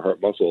blood to our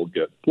heart muscle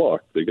get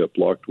blocked. They get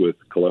blocked with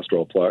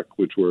cholesterol plaque,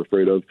 which we're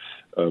afraid of,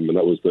 and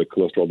that was the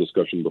cholesterol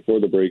discussion before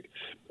the break.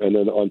 And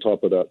then on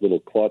top of that, little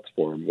clots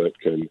form that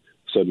can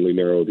suddenly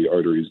narrow the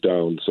arteries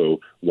down.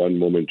 So one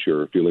moment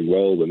you're feeling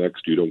well, the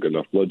next you don't get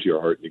enough blood to your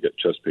heart and you get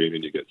chest pain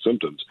and you get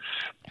symptoms.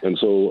 And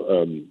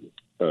so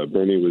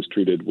Bernie was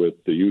treated with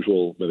the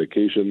usual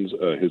medications.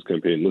 His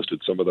campaign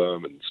listed some of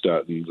them, and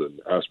statins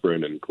and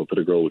aspirin and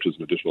clopidogrel, which is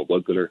an additional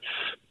blood thinner.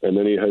 And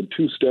then he had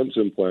 2 stents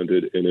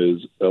implanted in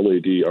his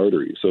LAD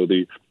artery. So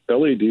the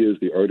LAD is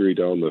the artery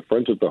down the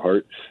front of the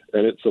heart,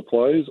 and it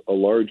supplies a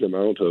large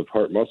amount of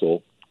heart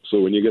muscle. So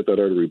when you get that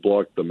artery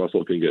blocked, the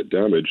muscle can get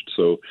damaged.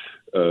 So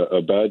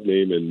a bad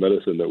name in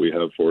medicine that we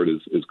have for it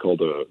is called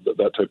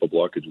that type of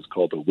blockage is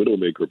called a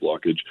widowmaker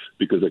blockage,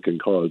 because it can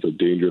cause a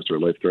dangerous or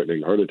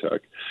life-threatening heart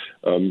attack.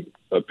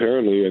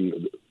 Apparently,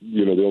 and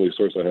the only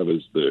source I have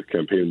is the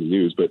campaign in the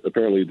news, but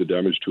apparently the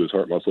damage to his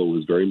heart muscle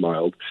was very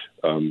mild.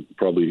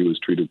 Probably he was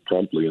treated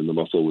promptly and the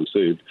muscle was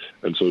saved.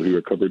 And so he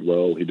recovered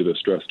well. He did a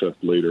stress test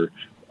later,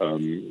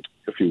 a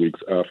few weeks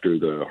after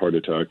the heart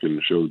attack,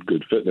 and showed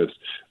good fitness,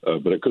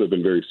 but it could have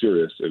been very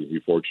serious, and he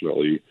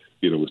fortunately,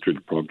 was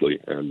treated promptly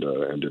and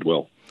did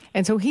well.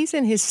 And so he's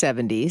in his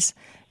 70s,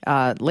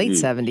 late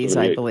 70s,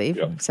 I believe,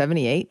 yeah.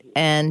 78,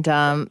 and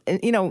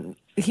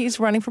he's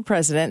running for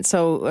president.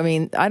 So, I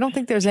mean, I don't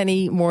think there's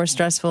any more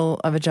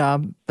stressful of a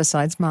job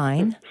besides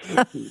mine.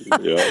 Yeah,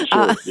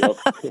 sure. Yeah.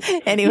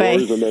 Anyway,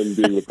 yours and then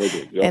being the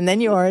president, yeah. And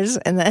then yours,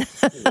 and then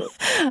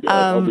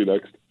I'll be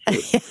next.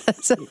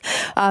 Yes.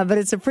 But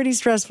it's a pretty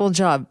stressful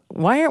job.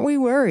 Why aren't we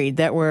worried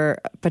that we're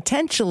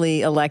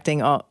potentially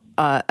electing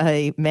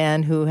a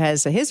man who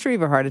has a history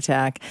of a heart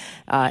attack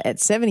at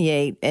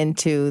 78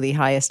 into the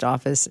highest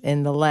office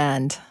in the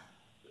land?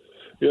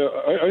 Yeah,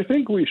 I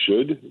think we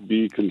should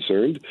be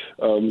concerned.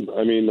 And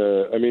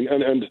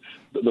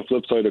the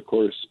flip side, of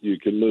course, you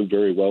can live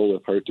very well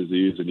with heart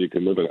disease and you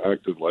can live an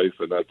active life,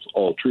 and that's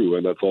all true.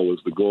 And that's always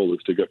the goal, is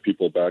to get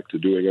people back to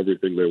doing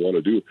everything they want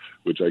to do,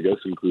 which I guess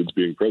includes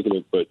being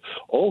president. But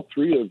all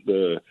three of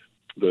the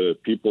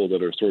people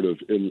that are sort of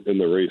in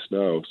the race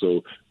now,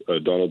 so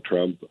Donald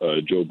Trump,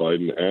 Joe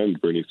Biden, and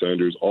Bernie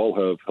Sanders, all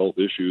have health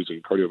issues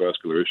and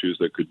cardiovascular issues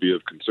that could be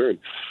of concern.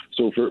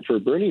 So for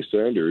Bernie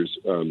Sanders,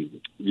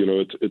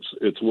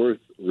 it's worth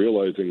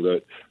realizing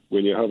that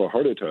when you have a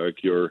heart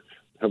attack, you're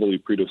heavily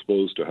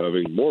predisposed to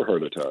having more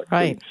heart attacks.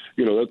 Right.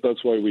 And,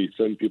 that's why we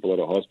send people out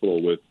of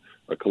hospital with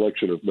a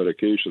collection of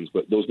medications,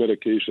 but those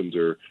medications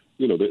are,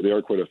 they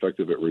are quite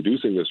effective at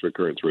reducing this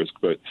recurrence risk,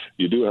 but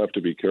you do have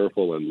to be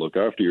careful and look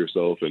after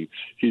yourself. And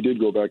he did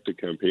go back to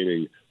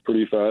campaigning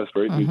pretty fast,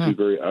 right? Mm-hmm. He's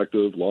very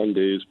active, long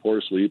days,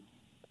 poor sleep,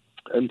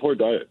 and poor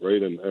diet,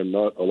 right? And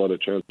not a lot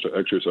of chance to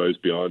exercise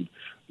beyond,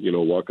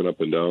 walking up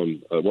and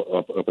down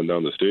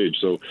the stage.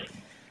 So,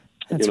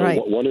 That's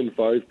right. 1 in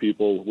 5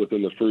 people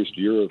within the first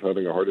year of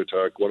having a heart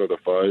attack, 1 out of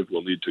 5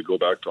 will need to go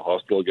back to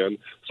hospital again.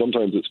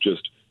 Sometimes it's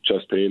just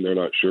chest pain, they're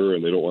not sure,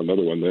 and they don't want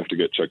another one. They have to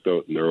get checked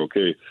out, and they're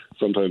okay.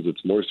 Sometimes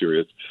it's more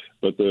serious,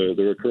 but the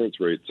recurrence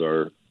rates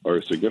are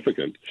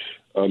significant.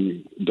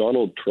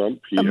 Donald Trump,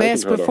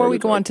 before we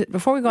go on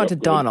to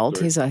Donald,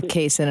 he's a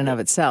case in and of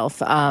itself.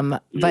 But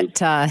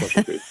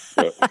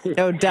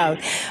no doubt,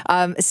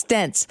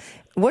 stents.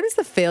 What is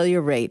the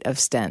failure rate of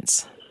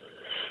stents?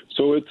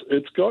 So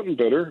it's gotten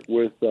better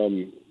with,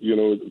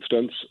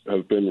 stents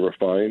have been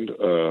refined.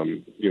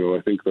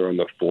 I think they're on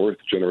the 4th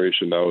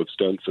generation now of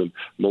stents, and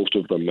most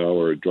of them now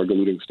are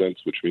drug-eluting stents,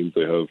 which means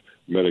they have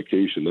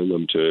medication in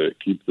them to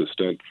keep the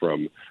stent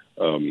from,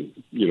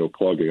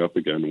 clogging up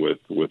again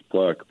with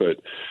plaque.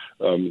 But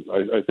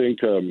I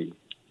think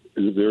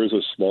there is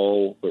a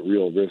small but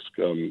real risk.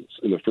 In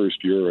the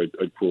first year,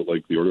 I'd quote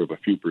like the order of a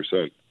few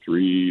percent,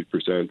 3%,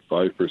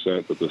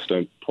 5%, that the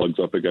stent plugs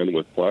up again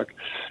with plaque.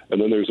 And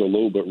then there's a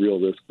low but real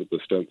risk that the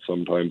stent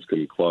sometimes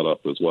can clot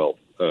up as well.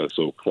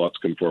 So clots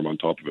can form on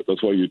top of it.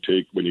 That's why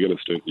when you get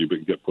a stent, you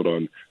get put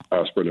on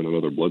aspirin and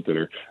another blood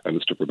thinner, and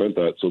it's to prevent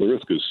that. So the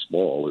risk is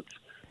small. It's,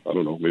 I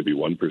don't know, maybe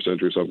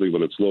 1% or something,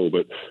 but it's low.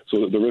 But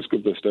so the risk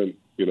of the stent,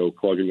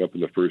 clogging up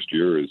in the first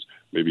year is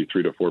maybe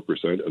 3 to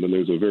 4%. And then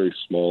there's a very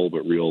small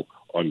but real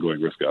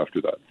ongoing risk after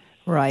that.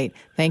 Right.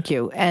 Thank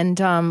you. And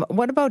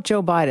what about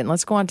Joe Biden?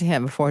 Let's go on to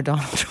him before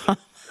Donald Trump.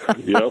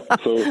 Yeah.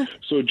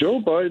 So Joe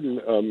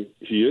Biden,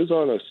 he is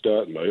on a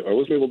statin. I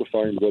wasn't able to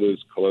find what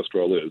his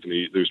cholesterol is,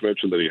 and there's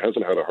mentioned that he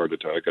hasn't had a heart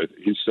attack.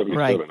 He's 77,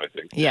 right. I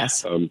think.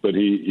 Yes. But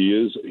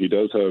he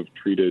does have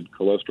treated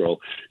cholesterol.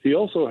 He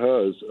also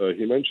has.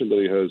 He mentioned that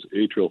he has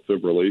atrial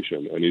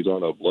fibrillation, and he's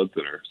on a blood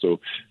thinner. So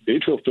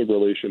atrial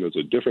fibrillation is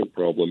a different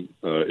problem.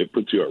 It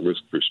puts you at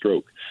risk for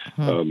stroke.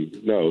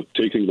 Now,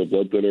 taking the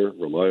blood thinner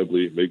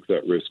reliably makes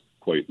that risk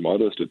quite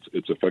modest.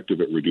 It's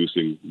effective at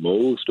reducing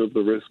most of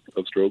the risk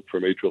of stroke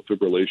from atrial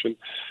fibrillation,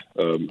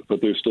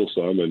 but there's still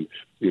some. And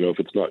if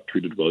it's not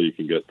treated well, you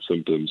can get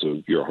symptoms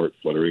of your heart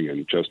fluttering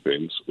and chest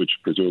pains, which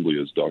presumably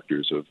his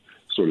doctors have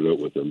sorted out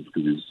with him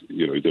because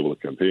he's able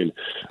to campaign.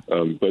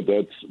 But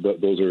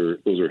those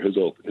are his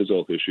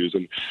health issues.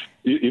 And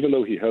even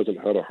though he hasn't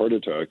had a heart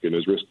attack and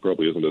his risk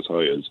probably isn't as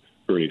high as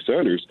Bernie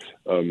Sanders,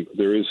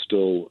 there is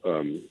still,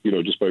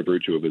 just by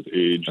virtue of his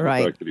age, right,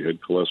 the fact that he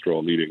had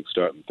cholesterol needing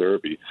statin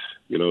therapy,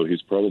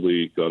 he's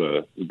probably got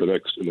in the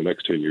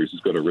next 10 years,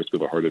 he's got a risk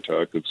of a heart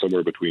attack of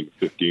somewhere between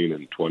 15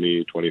 and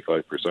 20,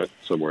 25%,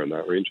 somewhere in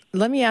that range.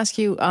 Let me ask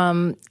you,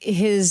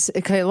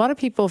 a lot of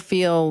people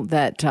feel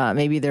that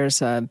maybe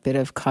there's a bit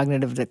of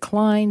cognitive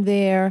decline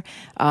there.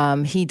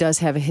 He does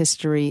have a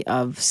history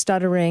of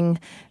stuttering.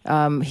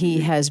 He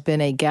has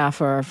been a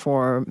gaffer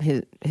for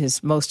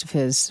most of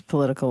his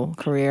political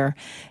career.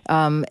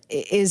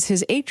 Is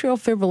his atrial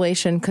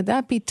fibrillation, could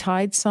that be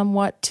tied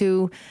somewhat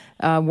to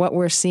what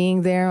we're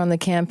seeing there on the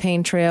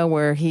campaign trail,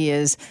 where he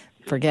is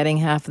forgetting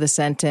half of the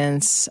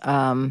sentence,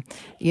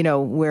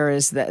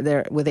 whereas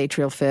there with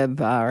atrial fib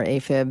or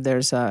AFib,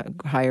 there's a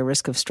higher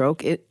risk of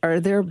stroke. Are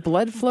there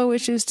blood flow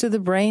issues to the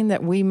brain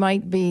that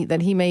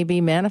he may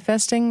be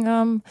manifesting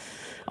on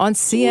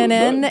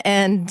CNN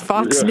and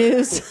Fox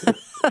News?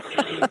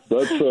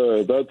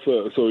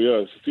 So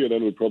yeah,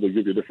 CNN would probably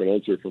give you a different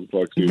answer from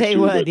Fox News. They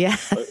would, yeah.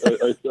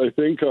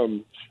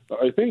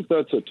 I think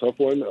that's a tough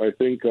one. I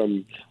think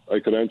I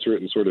could answer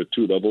it in sort of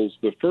 2 levels.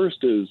 The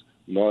first is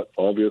not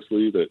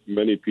obviously that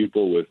many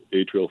people with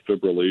atrial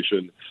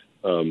fibrillation,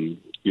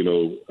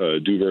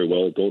 do very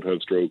well, don't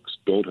have strokes,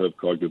 don't have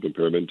cognitive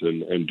impairment,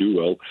 and do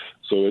well.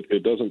 So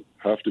it doesn't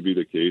have to be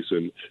the case.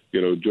 And,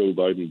 Joe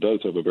Biden does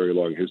have a very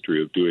long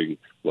history of doing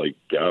like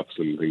gaffes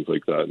and things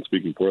like that and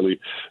speaking poorly.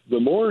 The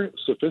more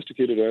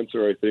sophisticated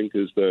answer, I think,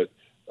 is that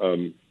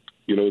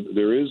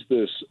there is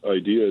this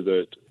idea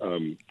that,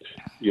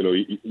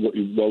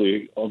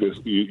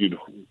 obviously you'd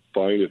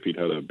find if he'd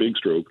had a big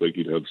stroke, like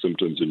you'd have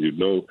symptoms and you'd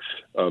know.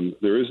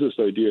 There is this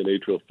idea in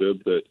atrial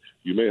fib that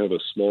you may have a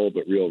small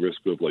but real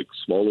risk of like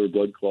smaller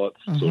blood clots,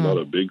 so not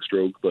a big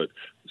stroke, but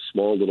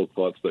small little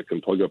clots that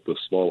can plug up the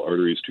small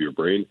arteries to your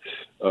brain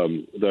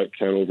that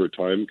can over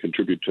time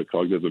contribute to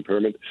cognitive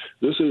impairment.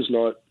 This is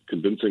not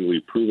convincingly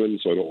proven,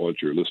 so I don't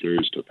want your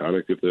listeners to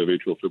panic if they have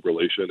atrial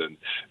fibrillation, and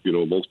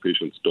most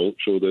patients don't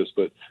show this,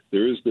 but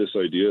there is this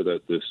idea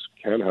that this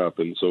can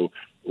happen. So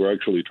we're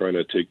actually trying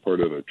to take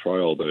part in a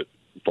trial that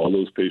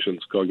follows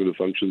patients' cognitive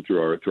function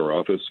through our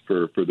office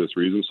for this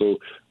reason. So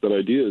that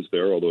idea is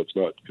there, although it's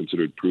not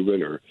considered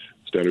proven or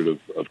standard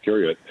of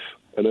care yet.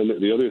 And then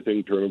the other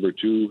thing to remember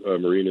too,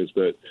 Maureen, is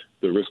that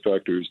the risk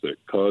factors that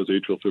cause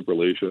atrial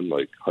fibrillation,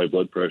 like high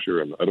blood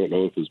pressure, and I don't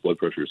know if his blood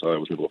pressure is high, I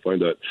wasn't able to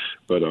find that,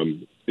 but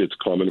it's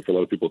common for a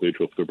lot of people with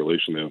atrial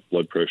fibrillation to have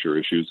blood pressure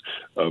issues.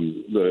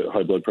 The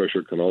high blood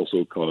pressure can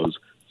also cause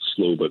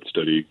slow but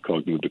steady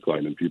cognitive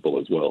decline in people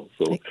as well.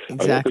 So exactly.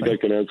 I don't think I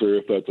can answer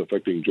if that's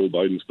affecting Joe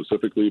Biden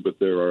specifically, but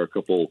there are a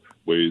couple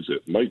ways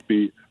it might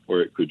be,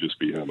 or it could just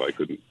be him. I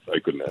couldn't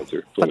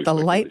answer. But the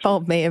light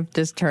bulb may have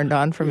just turned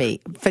on for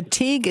me.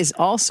 Fatigue is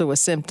also a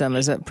symptom,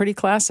 is a pretty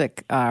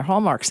classic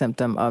hallmark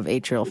symptom of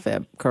atrial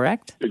fib,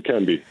 correct? It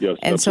can be, yes.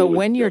 And absolutely. So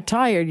when you're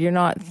tired, you're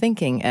not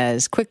thinking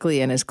as quickly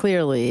and as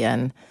clearly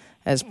and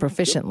as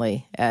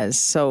proficiently as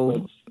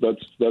so.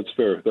 That's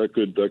fair. That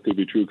could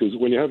be true, because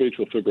when you have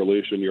atrial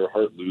fibrillation, your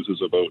heart loses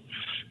about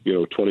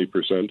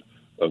 20%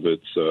 of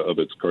its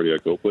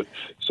cardiac output.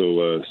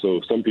 So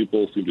some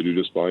people seem to do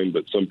just fine,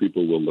 but some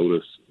people will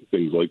notice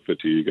things like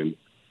fatigue and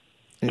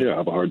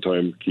have a hard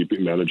time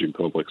managing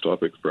complex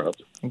topics,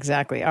 perhaps.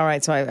 Exactly. All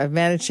right. So I've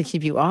managed to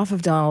keep you off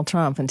of Donald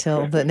Trump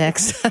until the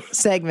next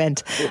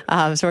segment.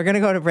 So we're going to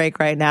go to break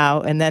right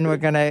now, and then we're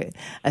going to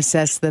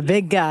assess the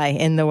big guy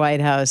in the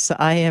White House.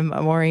 I am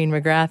Maureen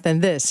McGrath,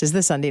 and this is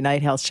the Sunday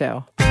Night Health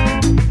Show.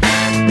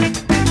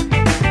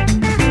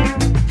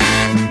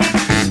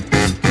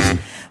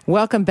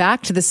 Welcome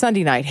back to the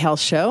Sunday Night Health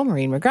Show.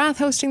 Maureen McGrath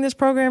hosting this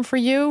program for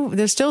you.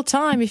 There's still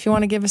time if you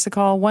want to give us a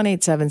call,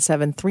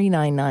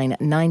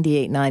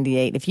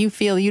 1-877-399-9898. If you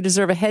feel you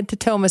deserve a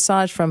head-to-toe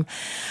massage from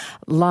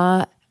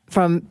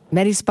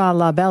Medispa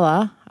La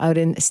Bella out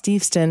in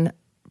Steveston,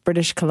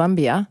 British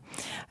Columbia,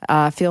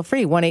 feel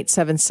free,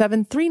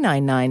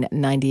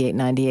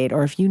 1-877-399-9898.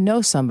 Or if you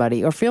know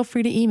somebody, or feel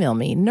free to email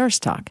me,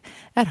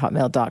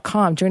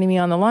 nursetalk@hotmail.com. Joining me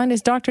on the line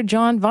is Dr.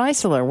 John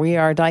Weisler. We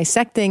are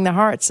dissecting the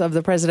hearts of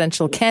the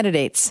presidential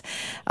candidates.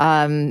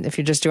 If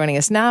you're just joining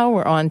us now,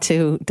 we're on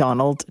to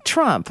Donald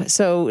Trump.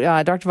 So,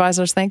 Dr.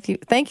 Weisler,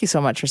 thank you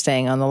so much for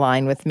staying on the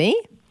line with me.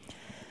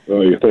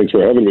 Thanks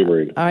for having me,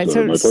 Maureen. All right,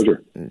 my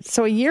pleasure.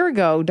 So a year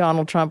ago,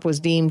 Donald Trump was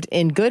deemed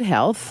in good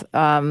health,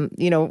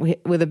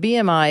 with a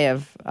BMI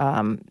of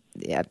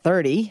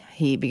 30,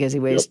 because he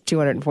weighs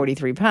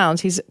 243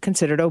 pounds, he's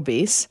considered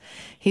obese.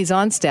 He's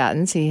on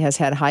statins. He has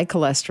had high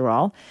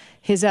cholesterol.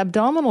 His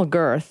abdominal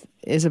girth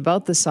is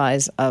about the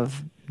size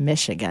of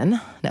Michigan.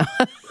 No.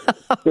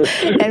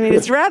 I mean,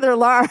 it's rather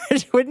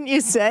large, wouldn't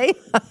you say?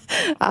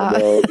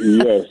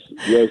 Yes,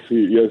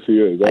 he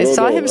is. I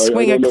saw him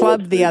swing a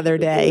club the other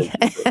day,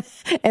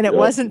 and it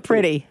wasn't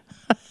pretty.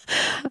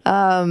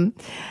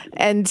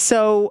 And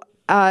so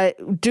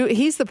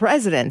he's the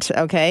president,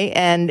 okay?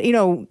 And,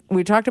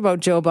 we talked about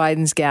Joe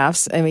Biden's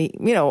gaffes. I mean,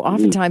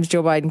 oftentimes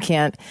Joe Biden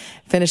can't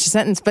finish a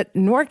sentence, but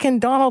nor can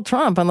Donald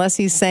Trump unless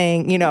he's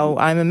saying,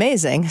 I'm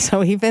amazing. So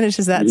he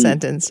finishes that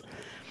sentence.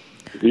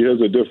 He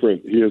has a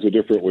different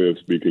way of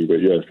speaking,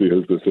 but yes, he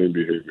has the same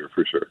behavior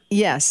for sure.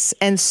 Yes,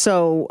 and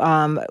so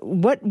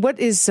what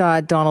is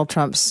Donald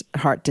Trump's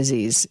heart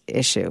disease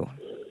issue?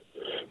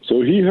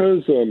 So he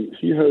has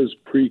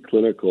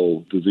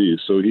preclinical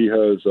disease. So he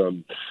has,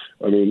 he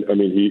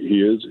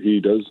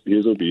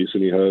is obese,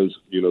 and he has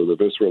the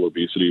visceral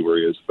obesity where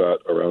he has fat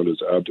around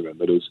his abdomen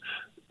that is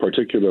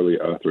particularly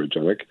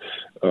atherogenic.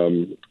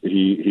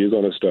 He is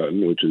on a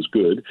statin, which is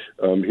good.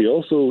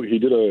 He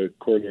did a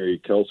coronary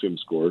calcium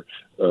score,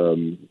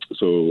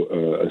 so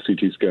a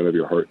CT scan of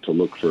your heart to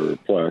look for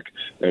plaque,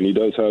 and he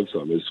does have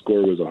some. His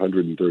score was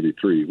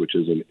 133, which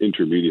is an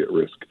intermediate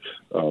risk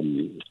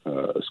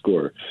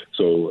score.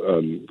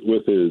 So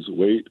with his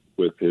weight,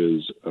 with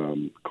his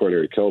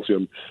coronary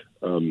calcium,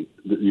 you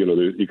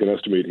can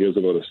estimate he has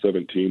about a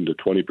 17 to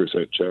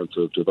 20% chance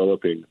of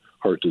developing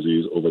heart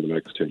disease over the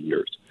next 10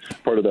 years.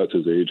 Part of that's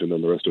his age, and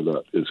then the rest of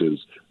that is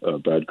his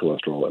bad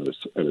cholesterol and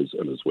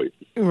his weight.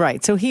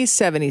 Right. So he's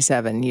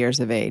 77 years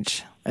of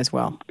age as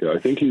well. Yeah, I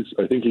think he's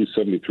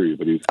 73,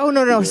 but he's. Oh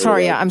no!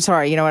 Sorry, I'm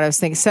sorry. You know what I was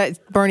thinking?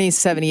 Bernie's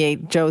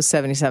 78, Joe's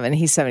 77,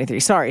 he's 73.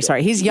 Sorry.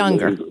 He's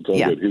younger. It's all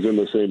good. He's in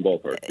the same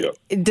ballpark. Yeah.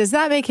 Does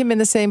that make him in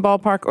the same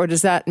ballpark, or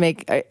does that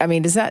make? I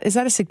mean, is that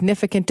a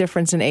significant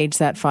difference in age?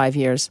 That 5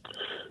 years?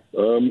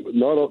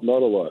 Not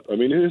a lot. I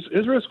mean,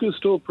 his risk is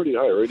still pretty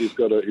high, right? He's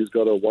got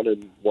a 1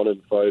 in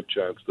 5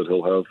 chance that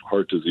he'll have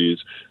heart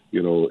disease,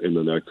 in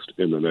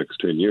the next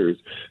 10 years.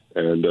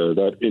 and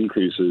that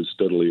increases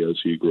steadily as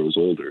he grows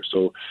older.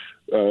 So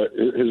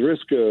his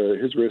risk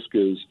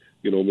is,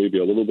 maybe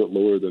a little bit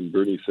lower than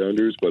Bernie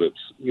Sanders, but it's,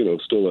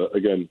 still,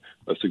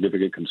 a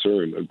significant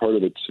concern. And part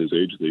of it's his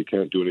age that he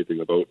can't do anything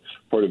about.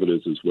 Part of it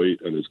is his weight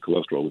and his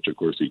cholesterol, which of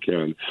course he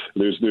can. And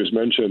there's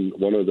mention,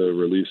 one of the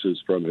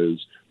releases from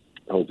his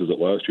health visit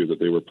last year, that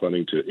they were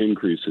planning to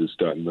increase his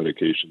statin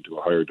medication to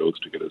a higher dose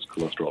to get his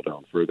cholesterol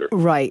down further.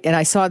 Right. And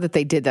I saw that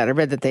they did that. I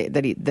read that they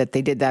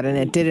did that, and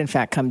it did in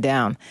fact come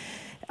down.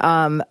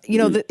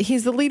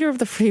 He's the leader of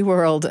the free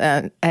world,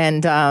 and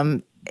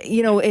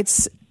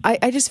it's.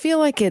 I just feel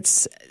like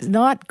it's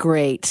not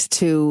great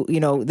to,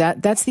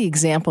 that's the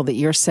example that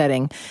you're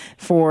setting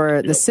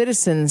for the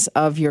citizens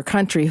of your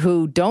country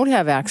who don't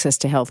have access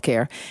to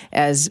healthcare,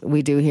 as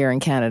we do here in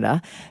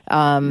Canada,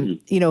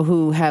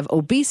 who have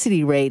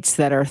obesity rates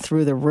that are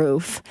through the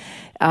roof.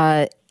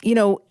 It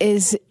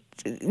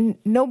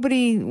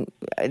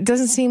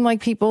doesn't seem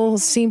like people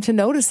seem to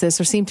notice this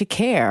or seem to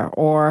care,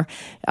 or,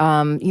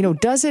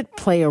 does it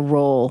play a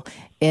role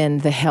in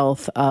the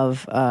health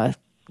of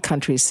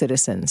country's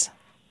citizens?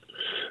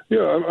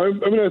 Yeah,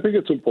 I think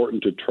it's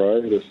important to try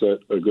to set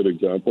a good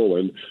example,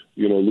 and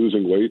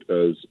losing weight,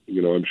 as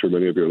I'm sure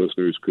many of your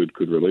listeners could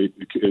relate,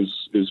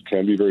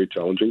 can be very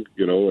challenging.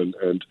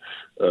 And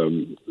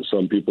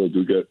some people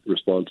do get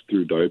response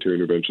through dietary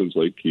interventions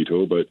like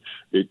keto, but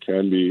it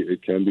can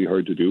be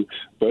hard to do.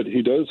 But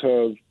he does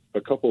have a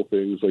couple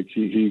things, like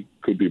he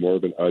could be more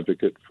of an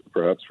advocate,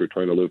 perhaps, for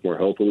trying to live more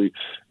healthily.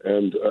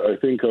 And I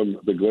think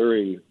the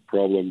glaring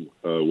problem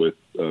with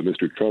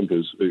Mr. Trump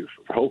is,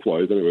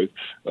 health-wise anyways,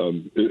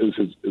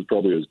 is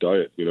probably his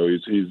diet.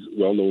 He's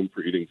well known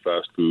for eating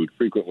fast food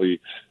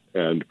frequently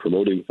and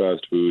promoting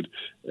fast food.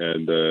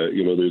 And,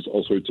 there's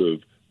all sorts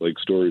of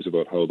stories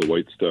about how the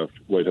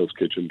White House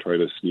kitchen try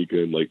to sneak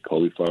in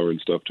cauliflower and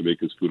stuff to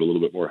make his food a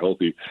little bit more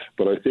healthy.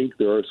 But I think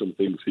there are some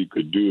things he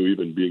could do,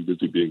 even being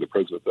busy being the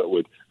president, that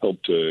would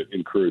help to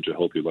encourage a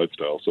healthy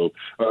lifestyle. So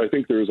I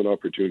think there is an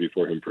opportunity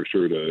for him for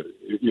sure to,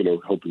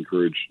 help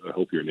encourage a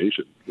healthier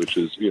nation, which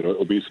is,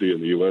 obesity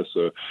in the U.S.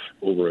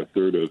 Over a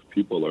third of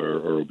people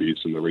are obese,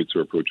 and the rates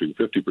are approaching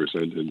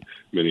 50% in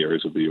many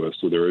areas of the U.S.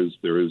 So there is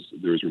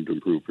room to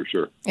improve for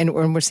sure. And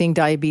we're seeing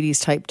diabetes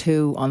type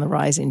 2 on the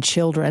rise in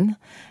children.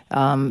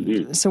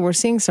 So we're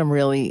seeing some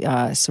really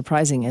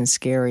surprising and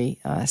scary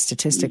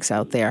statistics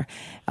out there.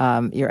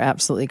 You're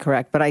absolutely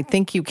correct. But I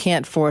think you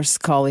can't force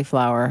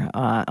cauliflower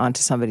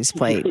onto somebody's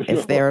plate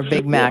if they're a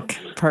Big Mac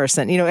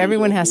person.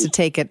 Everyone has to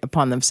take it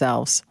upon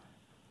themselves.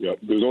 Yeah,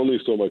 there's only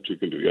so much you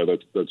can do. Yeah,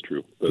 that's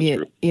true. That's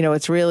true.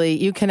 It's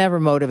really, you can never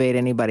motivate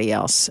anybody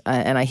else.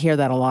 And I hear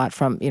that a lot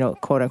from,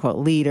 quote unquote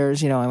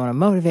leaders, I want to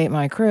motivate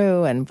my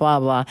crew and blah,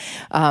 blah.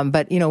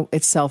 But,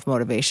 it's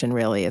self-motivation,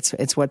 really.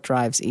 It's what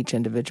drives each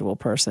individual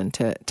person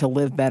to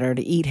live better,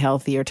 to eat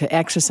healthier, to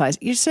exercise.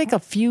 You just make a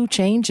few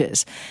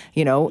changes,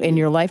 in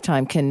your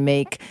lifetime can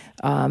make,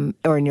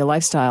 or in your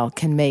lifestyle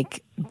can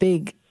make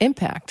big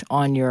impact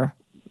on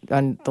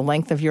the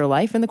length of your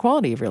life and the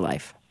quality of your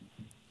life.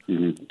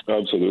 Mm-hmm.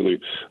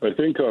 Absolutely. I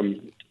think,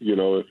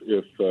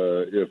 if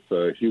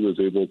he was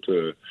able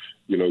to,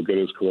 get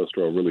his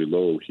cholesterol really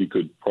low, he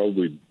could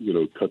probably,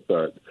 cut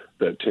that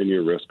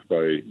 10-year risk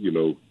by,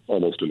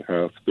 almost in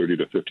half, 30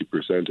 to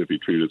 50%, if he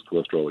treated his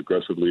cholesterol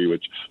aggressively,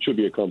 which should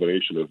be a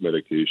combination of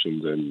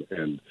medications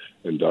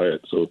and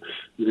diet. So,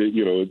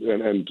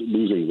 and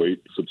losing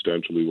weight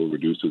substantially will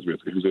reduce his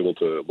risk. If he's able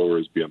to lower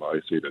his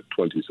BMI, say, to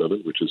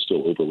 27, which is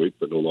still overweight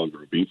but no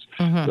longer obese,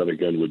 that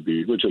again would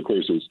be, which of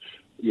course is,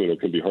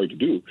 can be hard to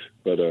do,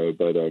 but it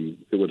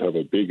would have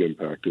a big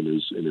impact in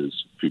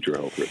his future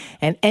health risk.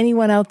 And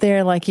anyone out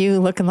there like you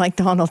looking like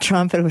Donald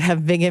Trump, it would have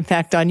a big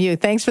impact on you.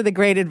 Thanks for the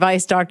great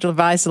advice, Dr.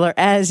 Levisler.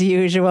 As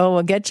usual,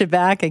 we'll get you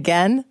back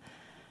again.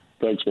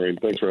 Thanks, Maureen.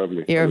 Thanks for having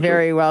me. You're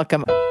very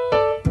welcome.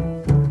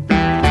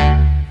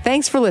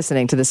 Thanks for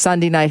listening to the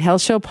Sunday Night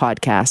Health Show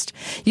podcast.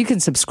 You can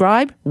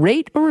subscribe,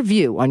 rate, or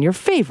review on your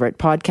favorite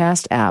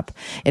podcast app.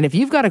 And if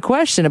you've got a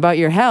question about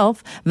your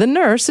health, the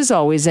nurse is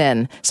always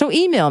in. So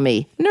email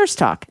me,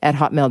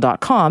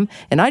 nursetalk@hotmail.com,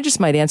 and I just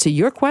might answer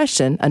your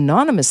question,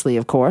 anonymously,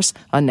 of course,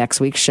 on next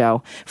week's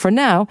show. For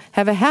now,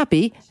 have a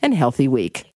happy and healthy week.